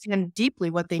understand deeply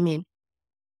what they mean.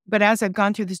 But as I've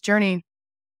gone through this journey,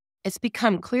 it's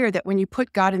become clear that when you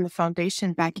put God in the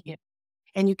foundation back in,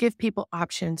 and you give people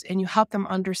options, and you help them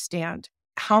understand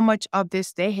how much of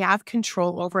this they have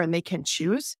control over and they can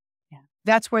choose,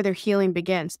 that's where their healing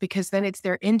begins, because then it's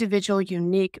their individual,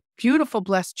 unique, beautiful,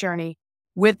 blessed journey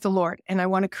with the Lord. And I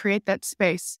want to create that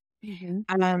space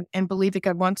and believe that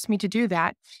God wants me to do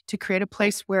that, to create a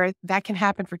place where that can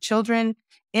happen for children,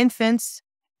 infants,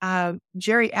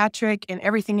 geriatric, and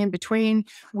everything in between.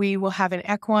 We will have an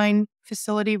equine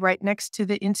facility right next to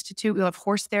the Institute. We'll have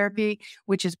horse therapy,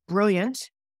 which is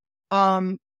brilliant.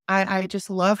 I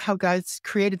just love how God's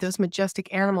created those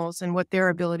majestic animals and what their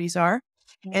abilities are,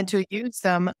 and to use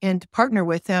them and to partner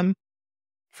with them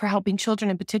for helping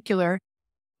children in particular.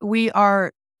 We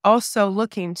are also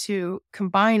looking to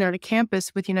combine on a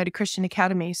campus with United Christian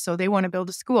Academy. So they want to build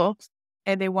a school,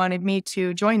 and they wanted me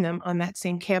to join them on that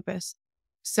same campus.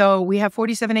 So we have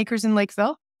 47 acres in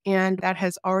Lakeville, and that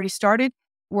has already started.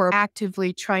 We're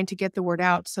actively trying to get the word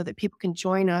out so that people can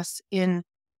join us in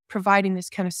providing this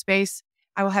kind of space.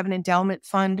 I will have an endowment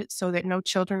fund so that no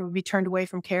children will be turned away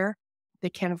from care. They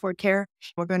can't afford care.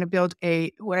 We're going to build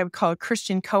what I would call a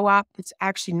Christian co-op. It's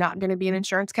actually not going to be an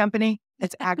insurance company.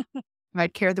 It's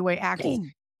provide care the way Acts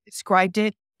described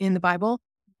it in the Bible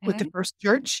with the first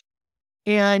church.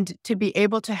 And to be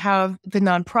able to have the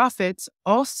nonprofits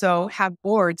also have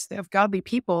boards of godly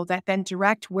people that then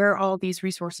direct where all these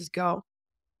resources go.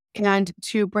 And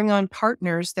to bring on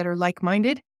partners that are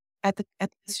like-minded at the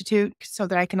Institute, so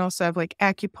that I can also have like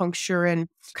acupuncture and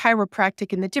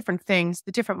chiropractic and the different things,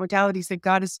 the different modalities that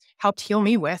God has helped heal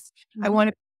me with. I want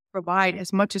to provide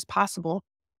as much as possible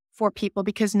for people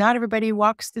because not everybody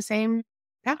walks the same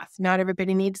path. Not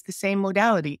everybody needs the same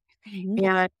modality.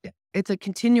 And it's a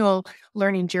continual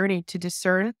learning journey to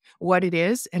discern what it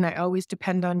is. And I always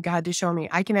depend on God to show me.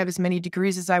 I can have as many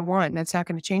degrees as I want. And that's not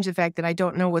going to change the fact that I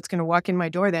don't know what's going to walk in my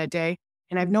door that day.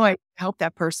 And I have no idea how to help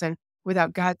that person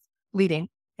without God's leading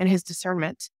and his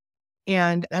discernment.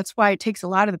 And that's why it takes a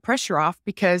lot of the pressure off,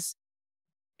 because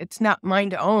it's not mine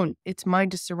to own. It's mine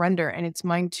to surrender. And it's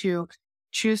mine to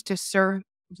choose to serve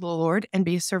the Lord and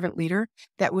be a servant leader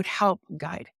that would help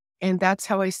guide. And that's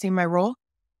how I see my role.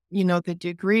 You know, the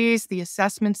degrees, the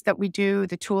assessments that we do,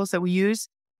 the tools that we use,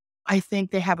 I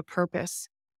think they have a purpose.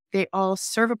 They all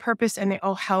serve a purpose and they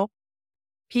all help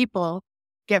people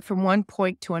get from one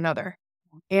point to another.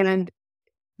 And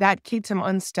that keeps them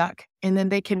unstuck. And then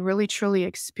they can really, truly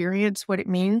experience what it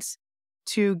means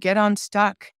to get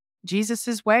unstuck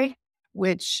Jesus's way,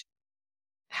 which,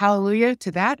 hallelujah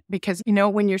to that. Because, you know,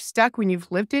 when you're stuck, when you've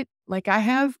lived it like I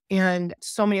have and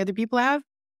so many other people have,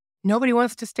 nobody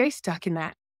wants to stay stuck in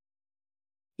that.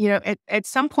 You know, at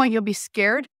some point you'll be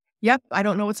scared. Yep, I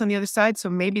don't know what's on the other side, so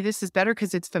maybe this is better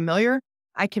because it's familiar.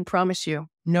 I can promise you,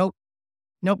 nope.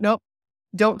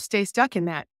 Don't stay stuck in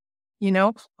that. You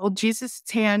know, hold Jesus'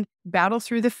 hand, battle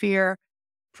through the fear,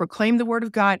 proclaim the word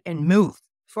of God, and move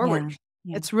forward.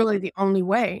 Yeah. It's really the only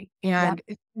way. And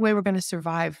it's the way we're going to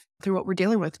survive through what we're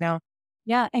dealing with now.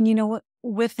 Yeah. And you know what?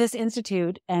 With this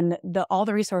institute and all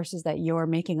the resources that you're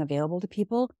making available to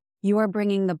people, you are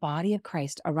bringing the body of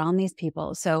Christ around these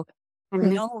people. So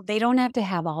no, they don't have to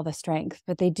have all the strength,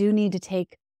 but they do need to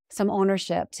take some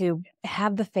ownership, to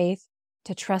have the faith,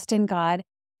 to trust in God.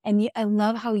 And I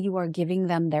love how you are giving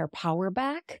them their power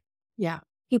back. Yeah.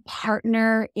 You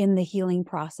partner in the healing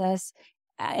process.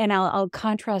 And I'll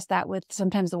contrast that with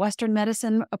sometimes the Western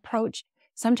medicine approach.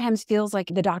 Sometimes feels like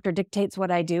the doctor dictates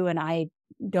what I do and I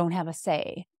don't have a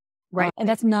say. Right. And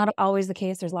that's not always the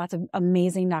case. There's lots of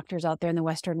amazing doctors out there in the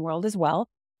Western world as well.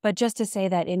 But just to say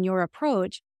that in your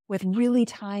approach, with really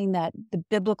tying the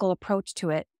biblical approach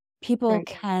to it, people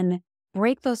can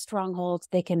break those strongholds.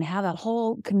 They can have a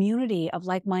whole community of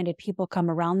like-minded people come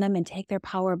around them and take their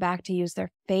power back to use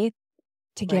their faith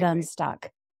to get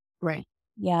unstuck. Right.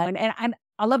 Yeah. And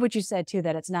I love what you said too,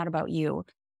 that it's not about you,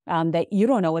 that you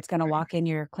don't know what's going to walk in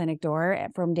your clinic door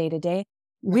from day to day.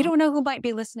 We don't know who might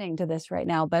be listening to this right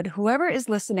now, but whoever is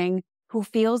listening, who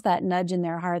feels that nudge in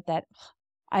their heart that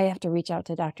I have to reach out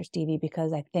to Dr. Stueve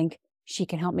because I think she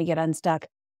can help me get unstuck.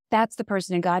 That's the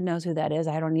person, and God knows who that is.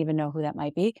 I don't even know who that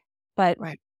might be, but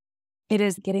it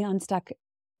is getting unstuck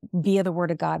via the word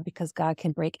of God, because God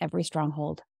can break every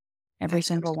stronghold, every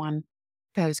single one.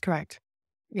 That is correct.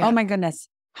 Yeah. Oh my goodness.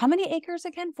 How many acres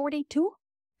again? 42?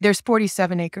 There's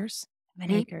 47 acres. How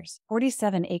many acres?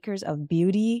 47 acres of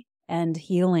beauty and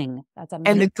healing. That's amazing.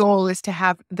 And the goal is to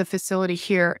have the facility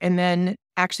here and then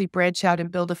actually branch out and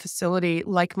build a facility,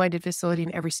 like-minded facility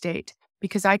in every state.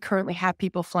 Because I currently have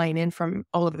people flying in from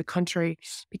all over the country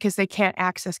because they can't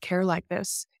access care like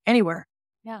this anywhere.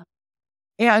 Yeah.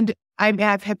 And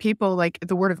I've had people like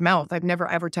the word of mouth. I've never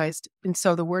advertised. And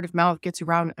so the word of mouth gets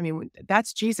around. I mean,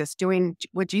 that's Jesus doing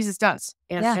what Jesus does.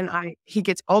 And he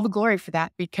gets all the glory for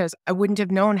that, because I wouldn't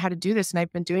have known how to do this. And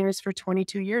I've been doing this for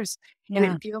 22 years. And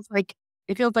it feels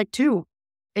like two.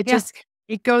 It just,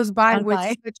 it goes by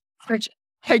with such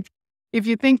like, if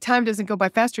you think time doesn't go by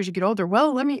faster as you get older,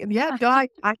 well,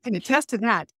 I can attest to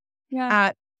that.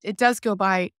 Yeah. It does go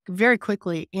by very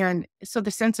quickly. And so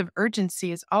the sense of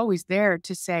urgency is always there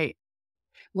to say,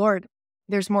 Lord,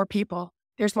 there's more people.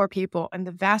 There's more people, and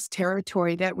the vast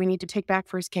territory that we need to take back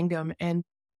for his kingdom, and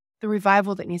the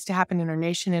revival that needs to happen in our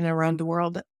nation and around the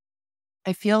world.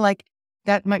 I feel like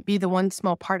that might be the one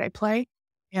small part I play.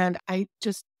 And I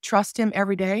just trust him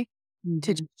every day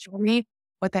to show me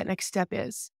what that next step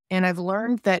is. And I've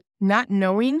learned that not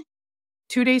knowing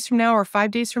 2 days from now or 5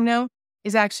 days from now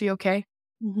is actually okay.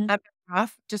 Not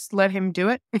off. Just let him do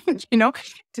it,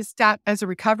 to stop as a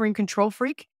recovering control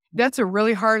freak. That's a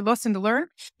really hard lesson to learn.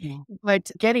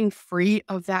 But getting free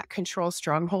of that control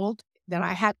stronghold that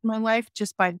I had in my life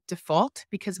just by default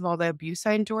because of all the abuse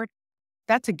I endured,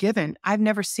 that's a given. I've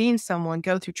never seen someone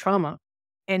go through trauma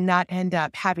and not end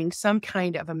up having some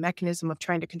kind of a mechanism of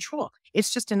trying to control.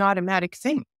 It's just an automatic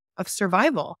thing of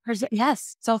survival.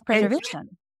 Yes,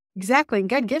 self-preservation. Exactly. And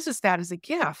God gives us that as a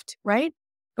gift, right?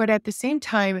 But at the same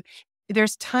time,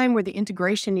 there's time where the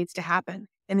integration needs to happen,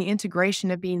 and the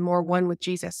integration of being more one with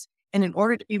Jesus. And in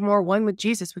order to be more one with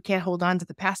Jesus, we can't hold on to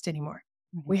the past anymore.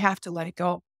 We have to let it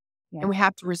go, and we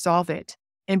have to resolve it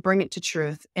and bring it to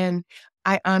truth. And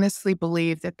I honestly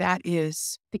believe that that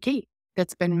is the key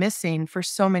that's been missing for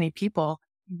so many people.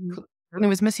 It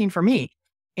was missing for me.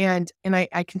 And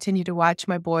I continue to watch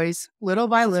my boys little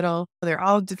by little. They're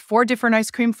all 4 different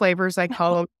ice cream flavors, I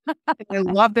call them. I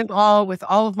love them all with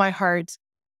all of my heart.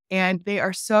 And they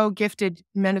are so gifted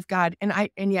men of God.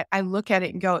 And yet I look at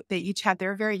it and go, they each have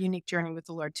their very unique journey with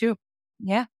the Lord too.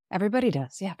 Yeah, everybody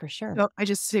does. Yeah, for sure. So I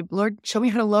just say, Lord, show me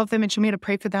how to love them and show me how to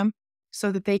pray for them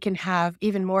so that they can have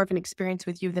even more of an experience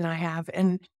with you than I have.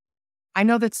 And I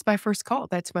know that's my first call.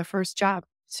 That's my first job,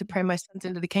 to pray my sons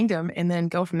into the kingdom and then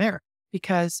go from there,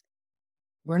 because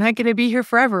we're not going to be here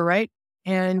forever, right?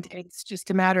 And it's just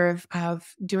a matter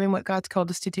of doing what God's called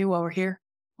us to do while we're here.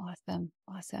 Awesome.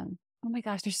 Awesome. Oh my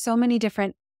gosh, there's so many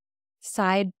different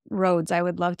side roads I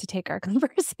would love to take our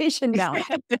conversation down.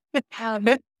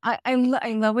 I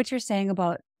love what you're saying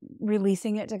about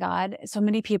releasing it to God. So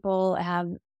many people have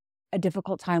a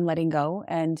difficult time letting go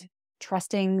and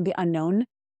trusting the unknown.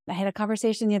 I had a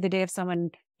conversation the other day of someone,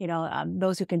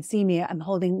 those who can see me, I'm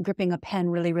gripping a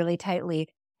pen really, really tightly.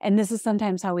 And this is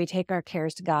sometimes how we take our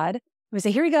cares to God. We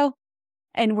say, here we go.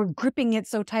 And we're gripping it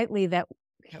so tightly that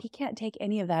he can't take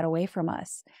any of that away from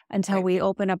us until we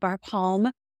open up our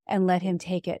palm and let him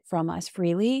take it from us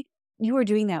freely. You are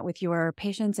doing that with your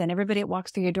patients and everybody that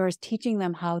walks through your doors, teaching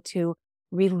them how to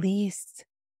release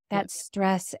that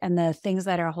stress and the things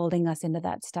that are holding us into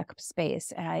that stuck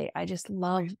space. And I just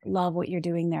love what you're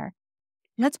doing there.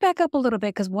 Let's back up a little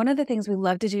bit, because one of the things we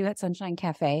love to do at Sunshine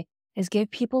Cafe is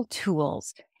give people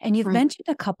tools. And you've mentioned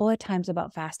a couple of times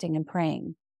about fasting and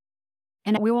praying.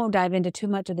 And we won't dive into too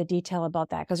much of the detail about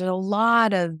that, because there's a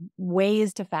lot of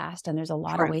ways to fast and there's a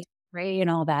lot of ways to pray and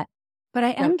all that. But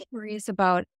I am curious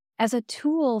about, as a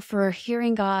tool for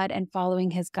hearing God and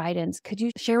following his guidance, could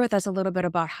you share with us a little bit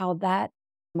about how that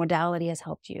modality has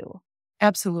helped you?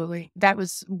 Absolutely. That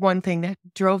was one thing that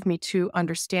drove me to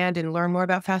understand and learn more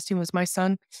about fasting was my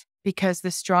son, because the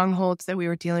strongholds that we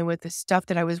were dealing with, the stuff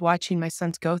that I was watching my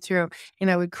sons go through, and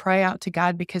I would cry out to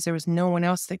God because there was no one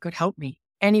else that could help me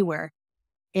anywhere.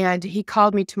 And he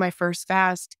called me to my first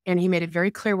fast, and he made it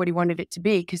very clear what he wanted it to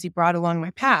be, because he brought along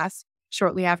my path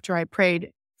shortly after I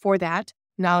prayed for that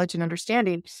knowledge and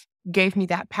understanding, gave me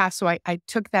that path. So I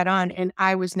took that on, and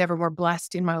I was never more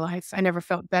blessed in my life. I never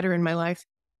felt better in my life.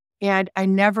 And I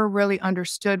never really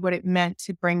understood what it meant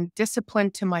to bring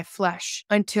discipline to my flesh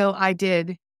until I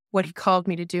did what he called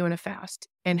me to do in a fast,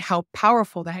 and how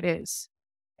powerful that is.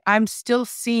 I'm still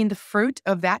seeing the fruit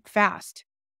of that fast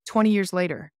 20 years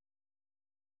later.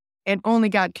 And only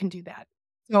God can do that.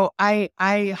 So I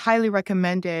highly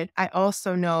recommend it. I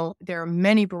also know there are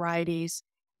many varieties.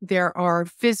 There are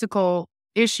physical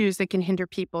issues that can hinder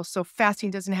people. So fasting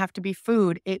doesn't have to be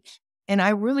food. And I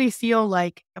really feel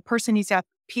like a person needs to have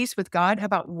peace with God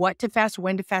about what to fast,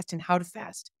 when to fast, and how to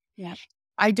fast. Yeah.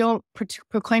 I don't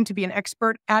proclaim to be an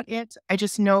expert at it. I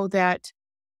just know that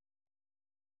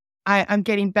I'm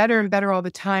getting better and better all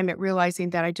the time at realizing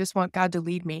that I just want God to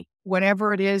lead me.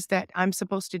 Whatever it is that I'm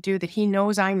supposed to do, that he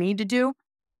knows I need to do,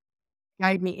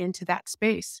 guide me into that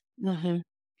space.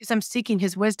 Because I'm seeking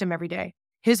his wisdom every day,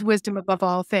 his wisdom above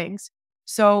all things.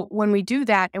 So when we do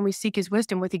that and we seek his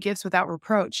wisdom, what he gives without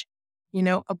reproach,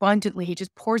 abundantly, he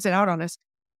just pours it out on us.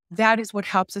 That is what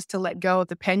helps us to let go of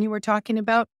the pen you were talking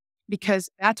about, because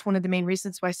that's one of the main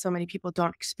reasons why so many people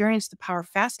don't experience the power of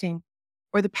fasting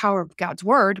or the power of God's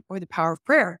word or the power of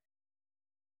prayer.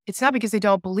 It's not because they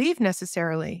don't believe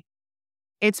necessarily.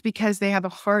 It's because they have a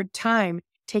hard time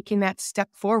taking that step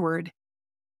forward,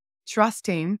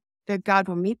 trusting that God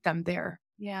will meet them there.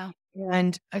 Yeah.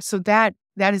 And so that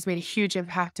has made a huge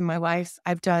impact in my life.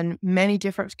 I've done many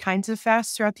different kinds of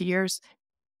fasts throughout the years,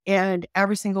 and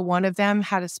every single one of them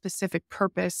had a specific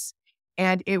purpose.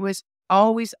 And it was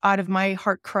always out of my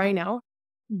heart crying out,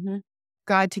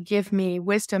 God to give me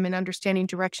wisdom and understanding,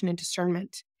 direction, and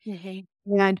discernment.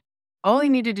 And all he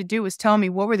needed to do was tell me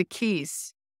what were the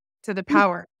keys to the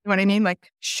power. You know what I mean?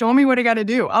 Like, show me what I got to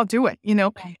do. I'll do it,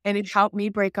 and it helped me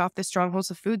break off the strongholds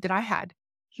of food that I had.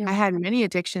 I had many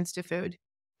addictions to food.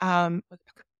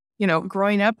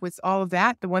 Growing up with all of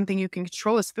that, the one thing you can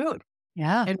control is food.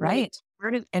 Yeah, And right.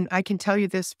 And I can tell you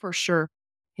this for sure.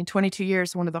 In 22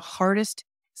 years, one of the hardest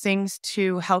things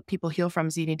to help people heal from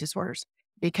is eating disorders,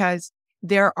 because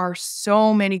there are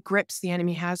so many grips the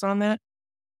enemy has on that.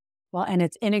 Well, and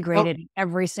it's integrated in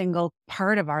every single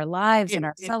part of our lives and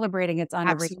our celebrating. It's on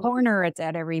every corner. It's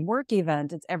at every work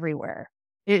event. It's everywhere.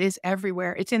 It is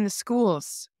everywhere. It's in the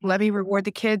schools. Let me reward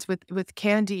the kids with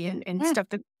candy and stuff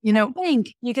that,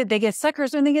 They get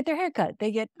suckers when they get their haircut.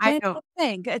 They get I know.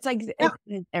 It's like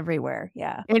it's everywhere.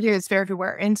 Yeah. It is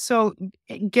everywhere. And so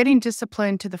getting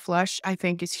discipline to the flesh, I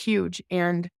think, is huge.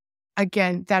 And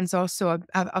again, that is also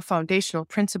a foundational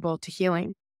principle to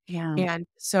healing. Yeah. And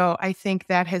so I think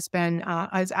that has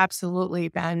absolutely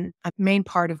been a main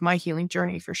part of my healing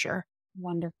journey for sure.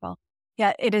 Wonderful.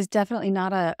 Yeah, it is definitely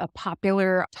not a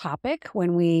popular topic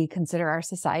when we consider our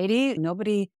society.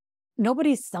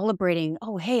 Nobody's celebrating,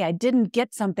 oh, hey, I didn't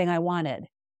get something I wanted.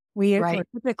 We're Right.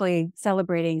 typically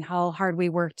celebrating how hard we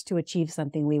worked to achieve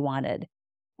something we wanted.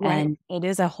 Right. And it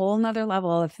is a whole nother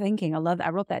level of thinking. I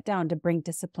wrote that down to bring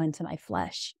discipline to my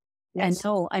flesh. And Yes.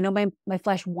 no, I know my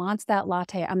flesh wants that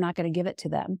latte. I'm not going to give it to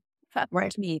them.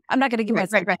 Right. To me. I'm not going to give Right.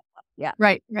 myself. Right. Right. Yeah.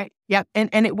 Right. Right. Yeah.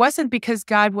 And it wasn't because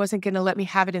God wasn't going to let me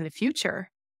have it in the future.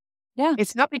 Yeah.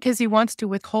 It's not because he wants to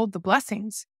withhold the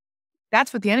blessings.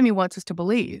 That's what the enemy wants us to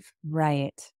believe.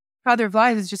 Right. Father of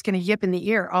lies is just going to yip in the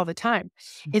ear all the time.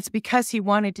 It's because he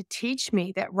wanted to teach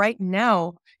me that right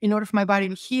now, in order for my body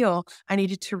to heal, I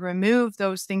needed to remove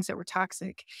those things that were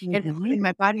toxic and put in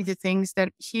my body the things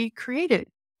that he created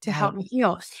to help me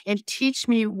heal and teach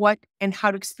me what and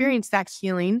how to experience that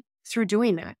healing through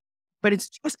doing that. But it's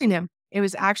trusting him. It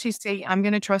was actually saying, I'm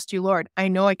going to trust you, Lord. I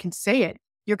know I can say it.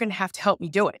 You're going to have to help me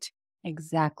do it.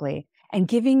 Exactly. And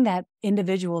giving that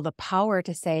individual the power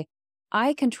to say,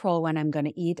 I control when I'm going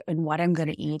to eat and what I'm going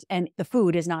to eat, and the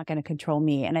food is not going to control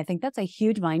me. And I think that's a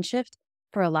huge mind shift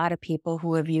for a lot of people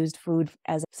who have used food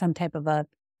as some type of a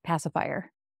pacifier.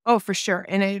 Oh, for sure.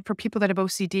 And for people that have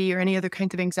OCD or any other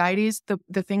kinds of anxieties,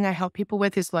 the thing I help people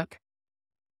with is, look,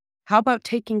 how about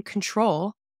taking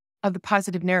control of the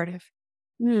positive narrative?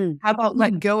 How about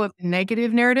let go of the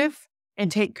negative narrative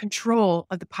and take control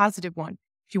of the positive one?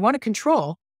 If you want to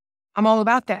control, I'm all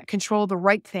about that. Control the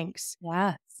right things.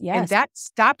 Yes. And Yes. that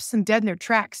stops them dead in their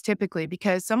tracks typically,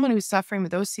 because someone who's suffering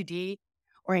with OCD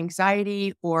or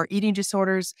anxiety or eating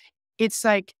disorders, it's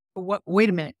like, wait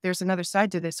a minute, there's another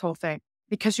side to this whole thing,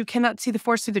 because you cannot see the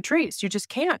forest through the trees. You just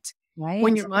can't. Right.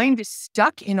 When your mind is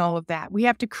stuck in all of that, we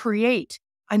have to create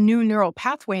a new neural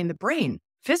pathway in the brain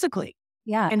physically.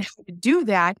 Yeah. And how to do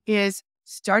that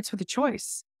starts with a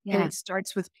choice. And Yeah. it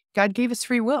starts with, God gave us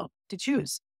free will to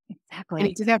choose. And Exactly.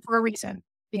 he did that for a reason,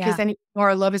 because Yeah. then he knew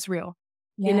our love is real.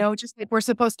 Yeah. Just like we're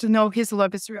supposed to know his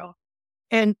love is real.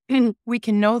 And we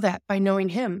can know that by knowing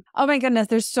him. Oh my goodness.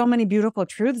 There's so many beautiful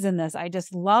truths in this. I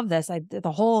just love this.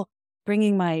 The whole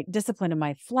bringing my discipline in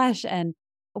my flesh, and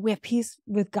we have peace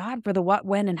with God for the what,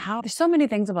 when, and how. There's so many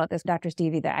things about this, Dr.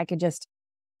 Stevie, that I could just,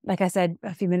 like I said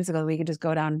a few minutes ago, we could just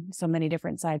go down so many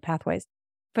different side pathways.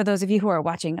 For those of you who are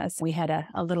watching us, we had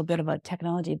a little bit of a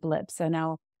technology blip. So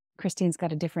now Christine's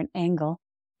got a different angle.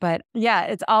 But yeah,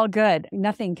 it's all good.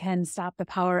 Nothing can stop the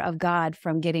power of God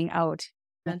from getting out.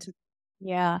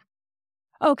 Yeah.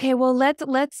 Okay, well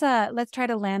let's try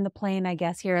to land the plane, I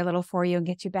guess, here a little for you and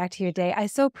get you back to your day. I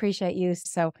so appreciate you.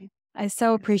 I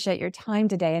so appreciate your time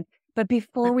today. But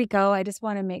before we go, I just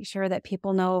want to make sure that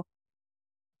people know,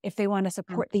 if they want to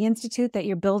support the institute that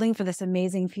you're building for this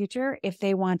amazing future, if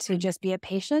they want to just be a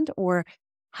patient, or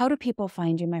how do people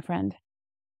find you, my friend?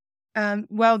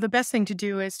 Well, the best thing to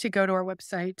do is to go to our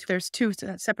website. There's two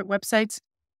separate websites.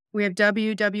 We have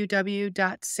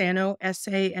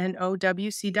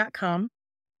www.sanowc.com.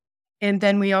 And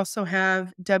then we also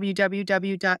have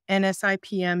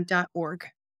www.nsipm.org.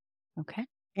 Okay.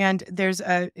 And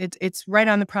it's right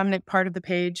on the prominent part of the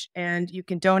page, and you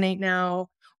can donate now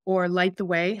or light the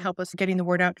way, help us getting the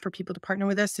word out for people to partner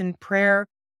with us in prayer,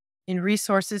 in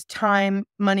resources, time,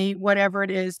 money, whatever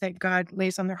it is that God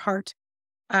lays on their heart.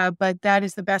 But that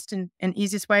is the best and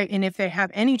easiest way. And if they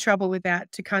have any trouble with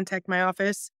that, to contact my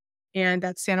office, and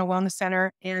that's Sano Wellness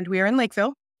Center. And we are in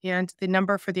Lakeville. And the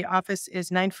number for the office is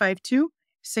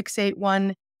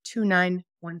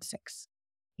 952-681-2916.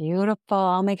 Beautiful.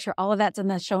 I'll make sure all of that's in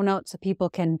the show notes so people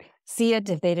can see it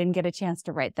if they didn't get a chance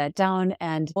to write that down.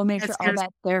 And we'll make sure all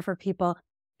that's there for people,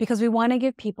 because we want to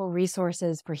give people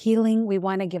resources for healing. We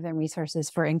want to give them resources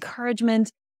for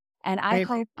encouragement. And I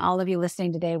hope all of you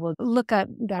listening today will look up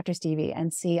Dr. Stevie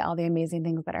and see all the amazing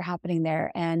things that are happening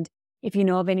there. And if you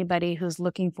know of anybody who's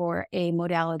looking for a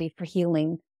modality for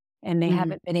healing and they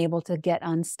haven't been able to get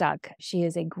unstuck, she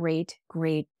is a great,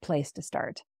 great place to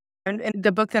start. And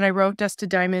the book that I wrote, Dust to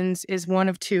Diamonds, is one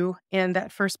of two. And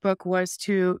that first book was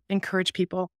to encourage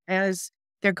people as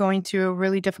they're going through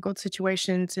really difficult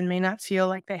situations and may not feel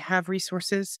like they have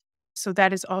resources. So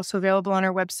that is also available on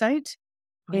our website.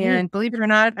 And believe it or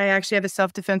not, I actually have a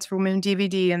Self-Defense for Women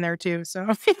DVD in there too. So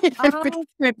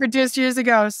I produced years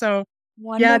ago. So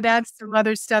yeah, that's some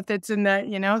other stuff that's in that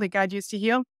God used to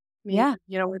heal me.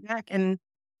 We're back. And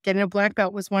getting a black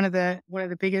belt was one of the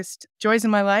biggest joys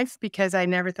in my life, because I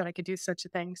never thought I could do such a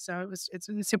thing. So it's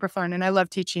super fun. And I love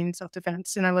teaching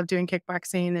self-defense, and I love doing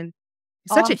kickboxing, and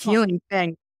it's such a healing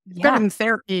thing. It's better than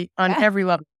therapy on every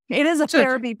level. It is a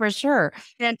therapy for sure.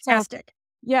 Fantastic.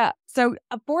 Yeah. So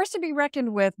a force to be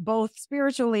reckoned with both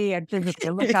spiritually and physically.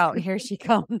 Look out. Here she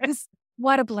comes.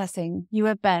 What a blessing you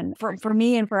have been for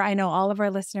me and for, I know, all of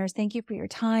our listeners. Thank you for your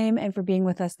time and for being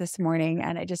with us this morning.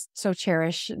 And I just so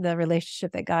cherish the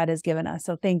relationship that God has given us.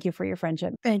 So thank you for your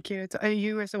friendship. Thank you. It's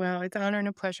you as well. It's an honor and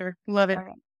a pleasure. Love it.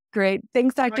 Right. Great.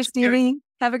 Thanks, Dr. Stueve.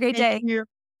 Have a great day. You.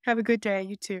 Have a good day.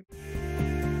 You too.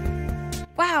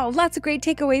 Wow, lots of great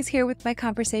takeaways here with my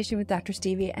conversation with Dr.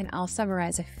 Stueve, and I'll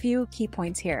summarize a few key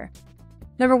points here.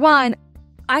 Number one,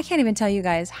 I can't even tell you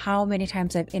guys how many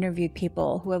times I've interviewed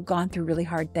people who have gone through really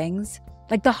hard things,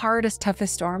 like the hardest,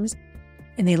 toughest storms,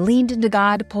 and they leaned into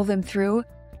God to pull them through.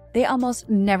 They almost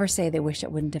never say they wish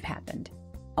it wouldn't have happened.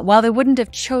 While they wouldn't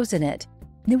have chosen it,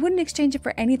 they wouldn't exchange it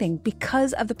for anything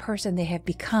because of the person they have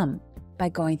become by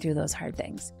going through those hard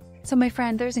things. So my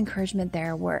friend, there's encouragement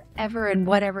there wherever and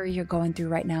whatever you're going through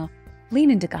right now. Lean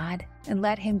into God and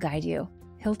let Him guide you.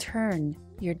 He'll turn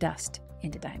your dust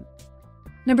into diamond.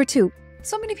 Number two,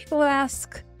 so many people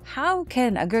ask, how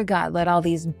can a good God let all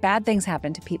these bad things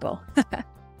happen to people?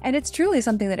 And it's truly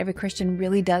something that every Christian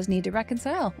really does need to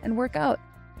reconcile and work out.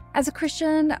 As a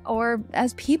Christian or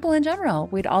as people in general,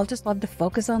 we'd all just love to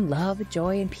focus on love,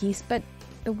 joy, and peace, but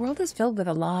the world is filled with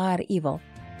a lot of evil.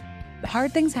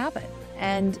 Hard things happen.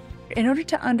 And in order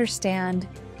to understand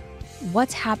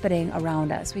what's happening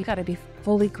around us, we've got to be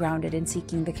fully grounded in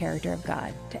seeking the character of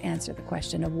God to answer the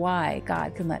question of why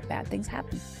God can let bad things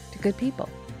happen to good people.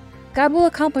 God will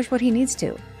accomplish what He needs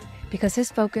to because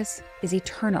His focus is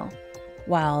eternal.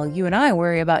 While you and I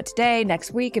worry about today,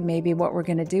 next week, and maybe what we're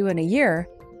going to do in a year,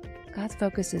 God's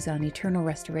focus is on eternal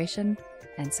restoration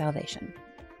and salvation.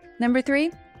 Number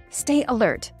three, stay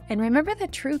alert. And remember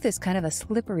that truth is kind of a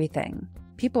slippery thing.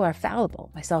 People are fallible,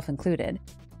 myself included,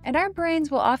 and our brains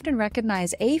will often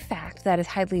recognize a fact that is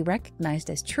highly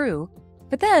recognized as true,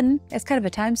 but then, as kind of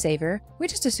a time saver, we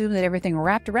just assume that everything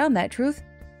wrapped around that truth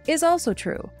is also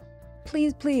true.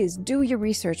 Please, please do your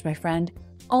research, my friend.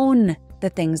 Own the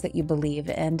things that you believe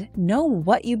and know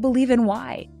what you believe and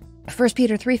why. 1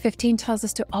 Peter 3:15 tells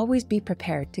us to always be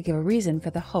prepared to give a reason for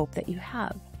the hope that you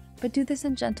have, but do this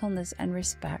in gentleness and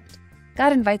respect.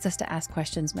 God invites us to ask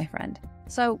questions, my friend.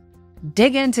 So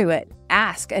dig into it.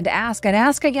 Ask and ask and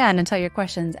ask again until your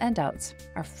questions and doubts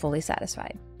are fully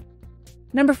satisfied.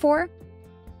 Number four,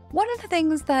 one of the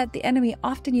things that the enemy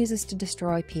often uses to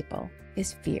destroy people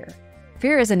is fear.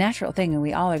 Fear is a natural thing and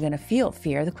we all are going to feel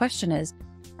fear. The question is,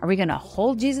 are we going to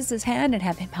hold Jesus' hand and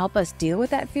have Him help us deal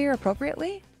with that fear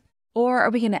appropriately? Or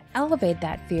are we going to elevate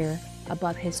that fear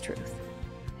above His truth?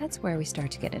 That's where we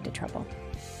start to get into trouble.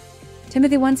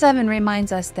 Timothy 1:7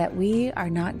 reminds us that we are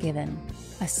not given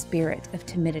a spirit of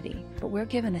timidity, but we're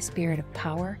given a spirit of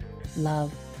power,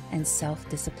 love, and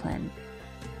self-discipline.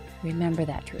 Remember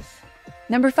that truth.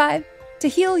 Number five, to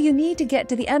heal, you need to get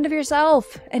to the end of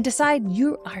yourself and decide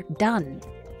you are done.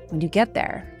 When you get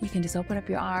there, you can just open up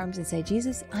your arms and say,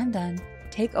 Jesus, I'm done.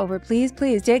 Take over, please,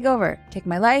 please, take over. Take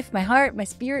my life, my heart, my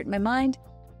spirit, my mind.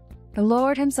 The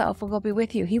Lord Himself will go be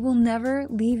with you. He will never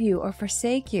leave you or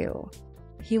forsake you.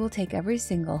 He will take every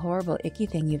single horrible, icky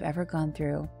thing you've ever gone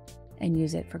through and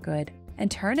use it for good and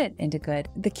turn it into good.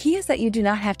 The key is that you do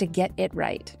not have to get it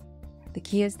right. The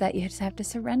key is that you just have to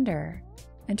surrender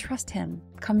and trust Him.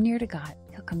 Come near to God.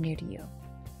 He'll come near to you.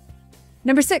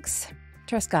 Number six,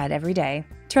 trust God every day.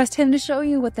 Trust Him to show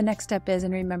you what the next step is,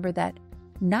 and remember that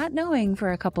not knowing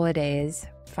for a couple of days,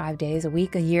 5 days, a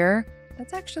week, a year,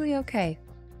 that's actually okay.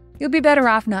 You'll be better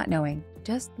off not knowing.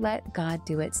 Just let God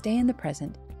do it. Stay in the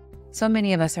present. So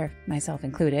many of us, are, myself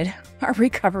included, are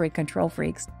recovery control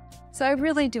freaks. So I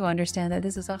really do understand that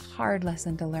this is a hard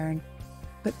lesson to learn.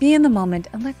 But be in the moment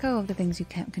and let go of the things you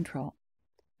can't control.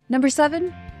 Number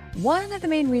seven, one of the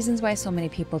main reasons why so many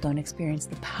people don't experience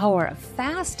the power of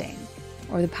fasting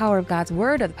or the power of God's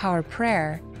word or the power of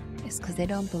prayer is because they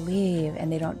don't believe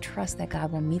and they don't trust that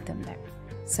God will meet them there.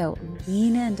 So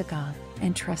lean into God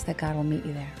and trust that God will meet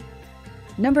you there.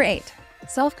 Number eight,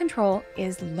 self-control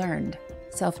is learned.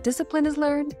 Self-discipline is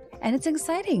learned, and it's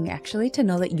exciting actually to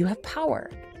know that you have power.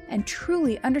 And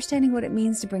truly understanding what it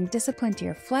means to bring discipline to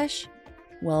your flesh,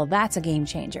 well, that's a game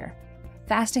changer.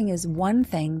 Fasting is one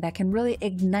thing that can really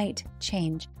ignite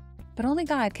change, but only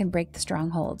God can break the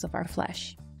strongholds of our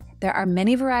flesh. There are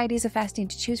many varieties of fasting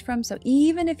to choose from, so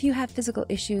even if you have physical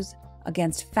issues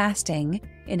against fasting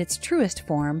in its truest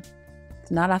form,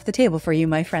 it's not off the table for you,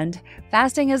 my friend.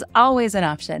 Fasting is always an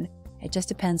option. It just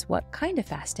depends what kind of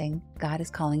fasting God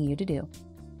is calling you to do.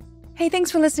 Hey,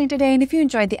 thanks for listening today, and if you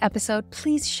enjoyed the episode,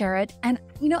 please share it. And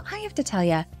I have to tell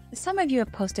you, some of you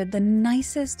have posted the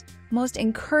nicest, most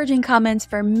encouraging comments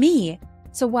for me.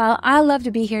 So while I love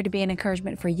to be here to be an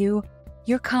encouragement for you,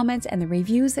 Your comments and the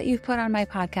reviews that you've put on my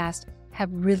podcast have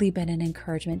really been an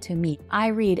encouragement to me. I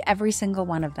read every single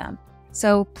one of them.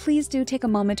 So please do take a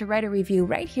moment to write a review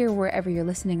right here wherever you're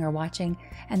listening or watching,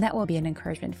 and that will be an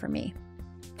encouragement for me.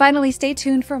 Finally, stay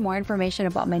tuned for more information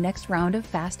about my next round of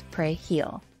Fast, Pray,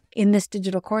 Heal. In this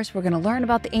digital course, we're going to learn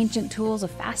about the ancient tools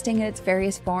of fasting in its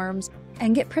various forms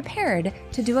and get prepared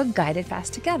to do a guided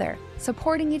fast together,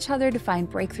 supporting each other to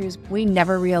find breakthroughs we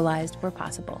never realized were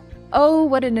possible. Oh,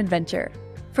 what an adventure!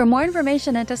 For more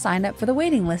information and to sign up for the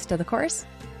waiting list of the course,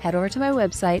 head over to my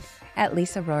website at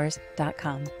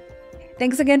lisaroers.com.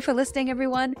 Thanks again for listening,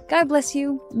 everyone. God bless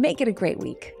you. Make it a great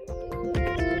week.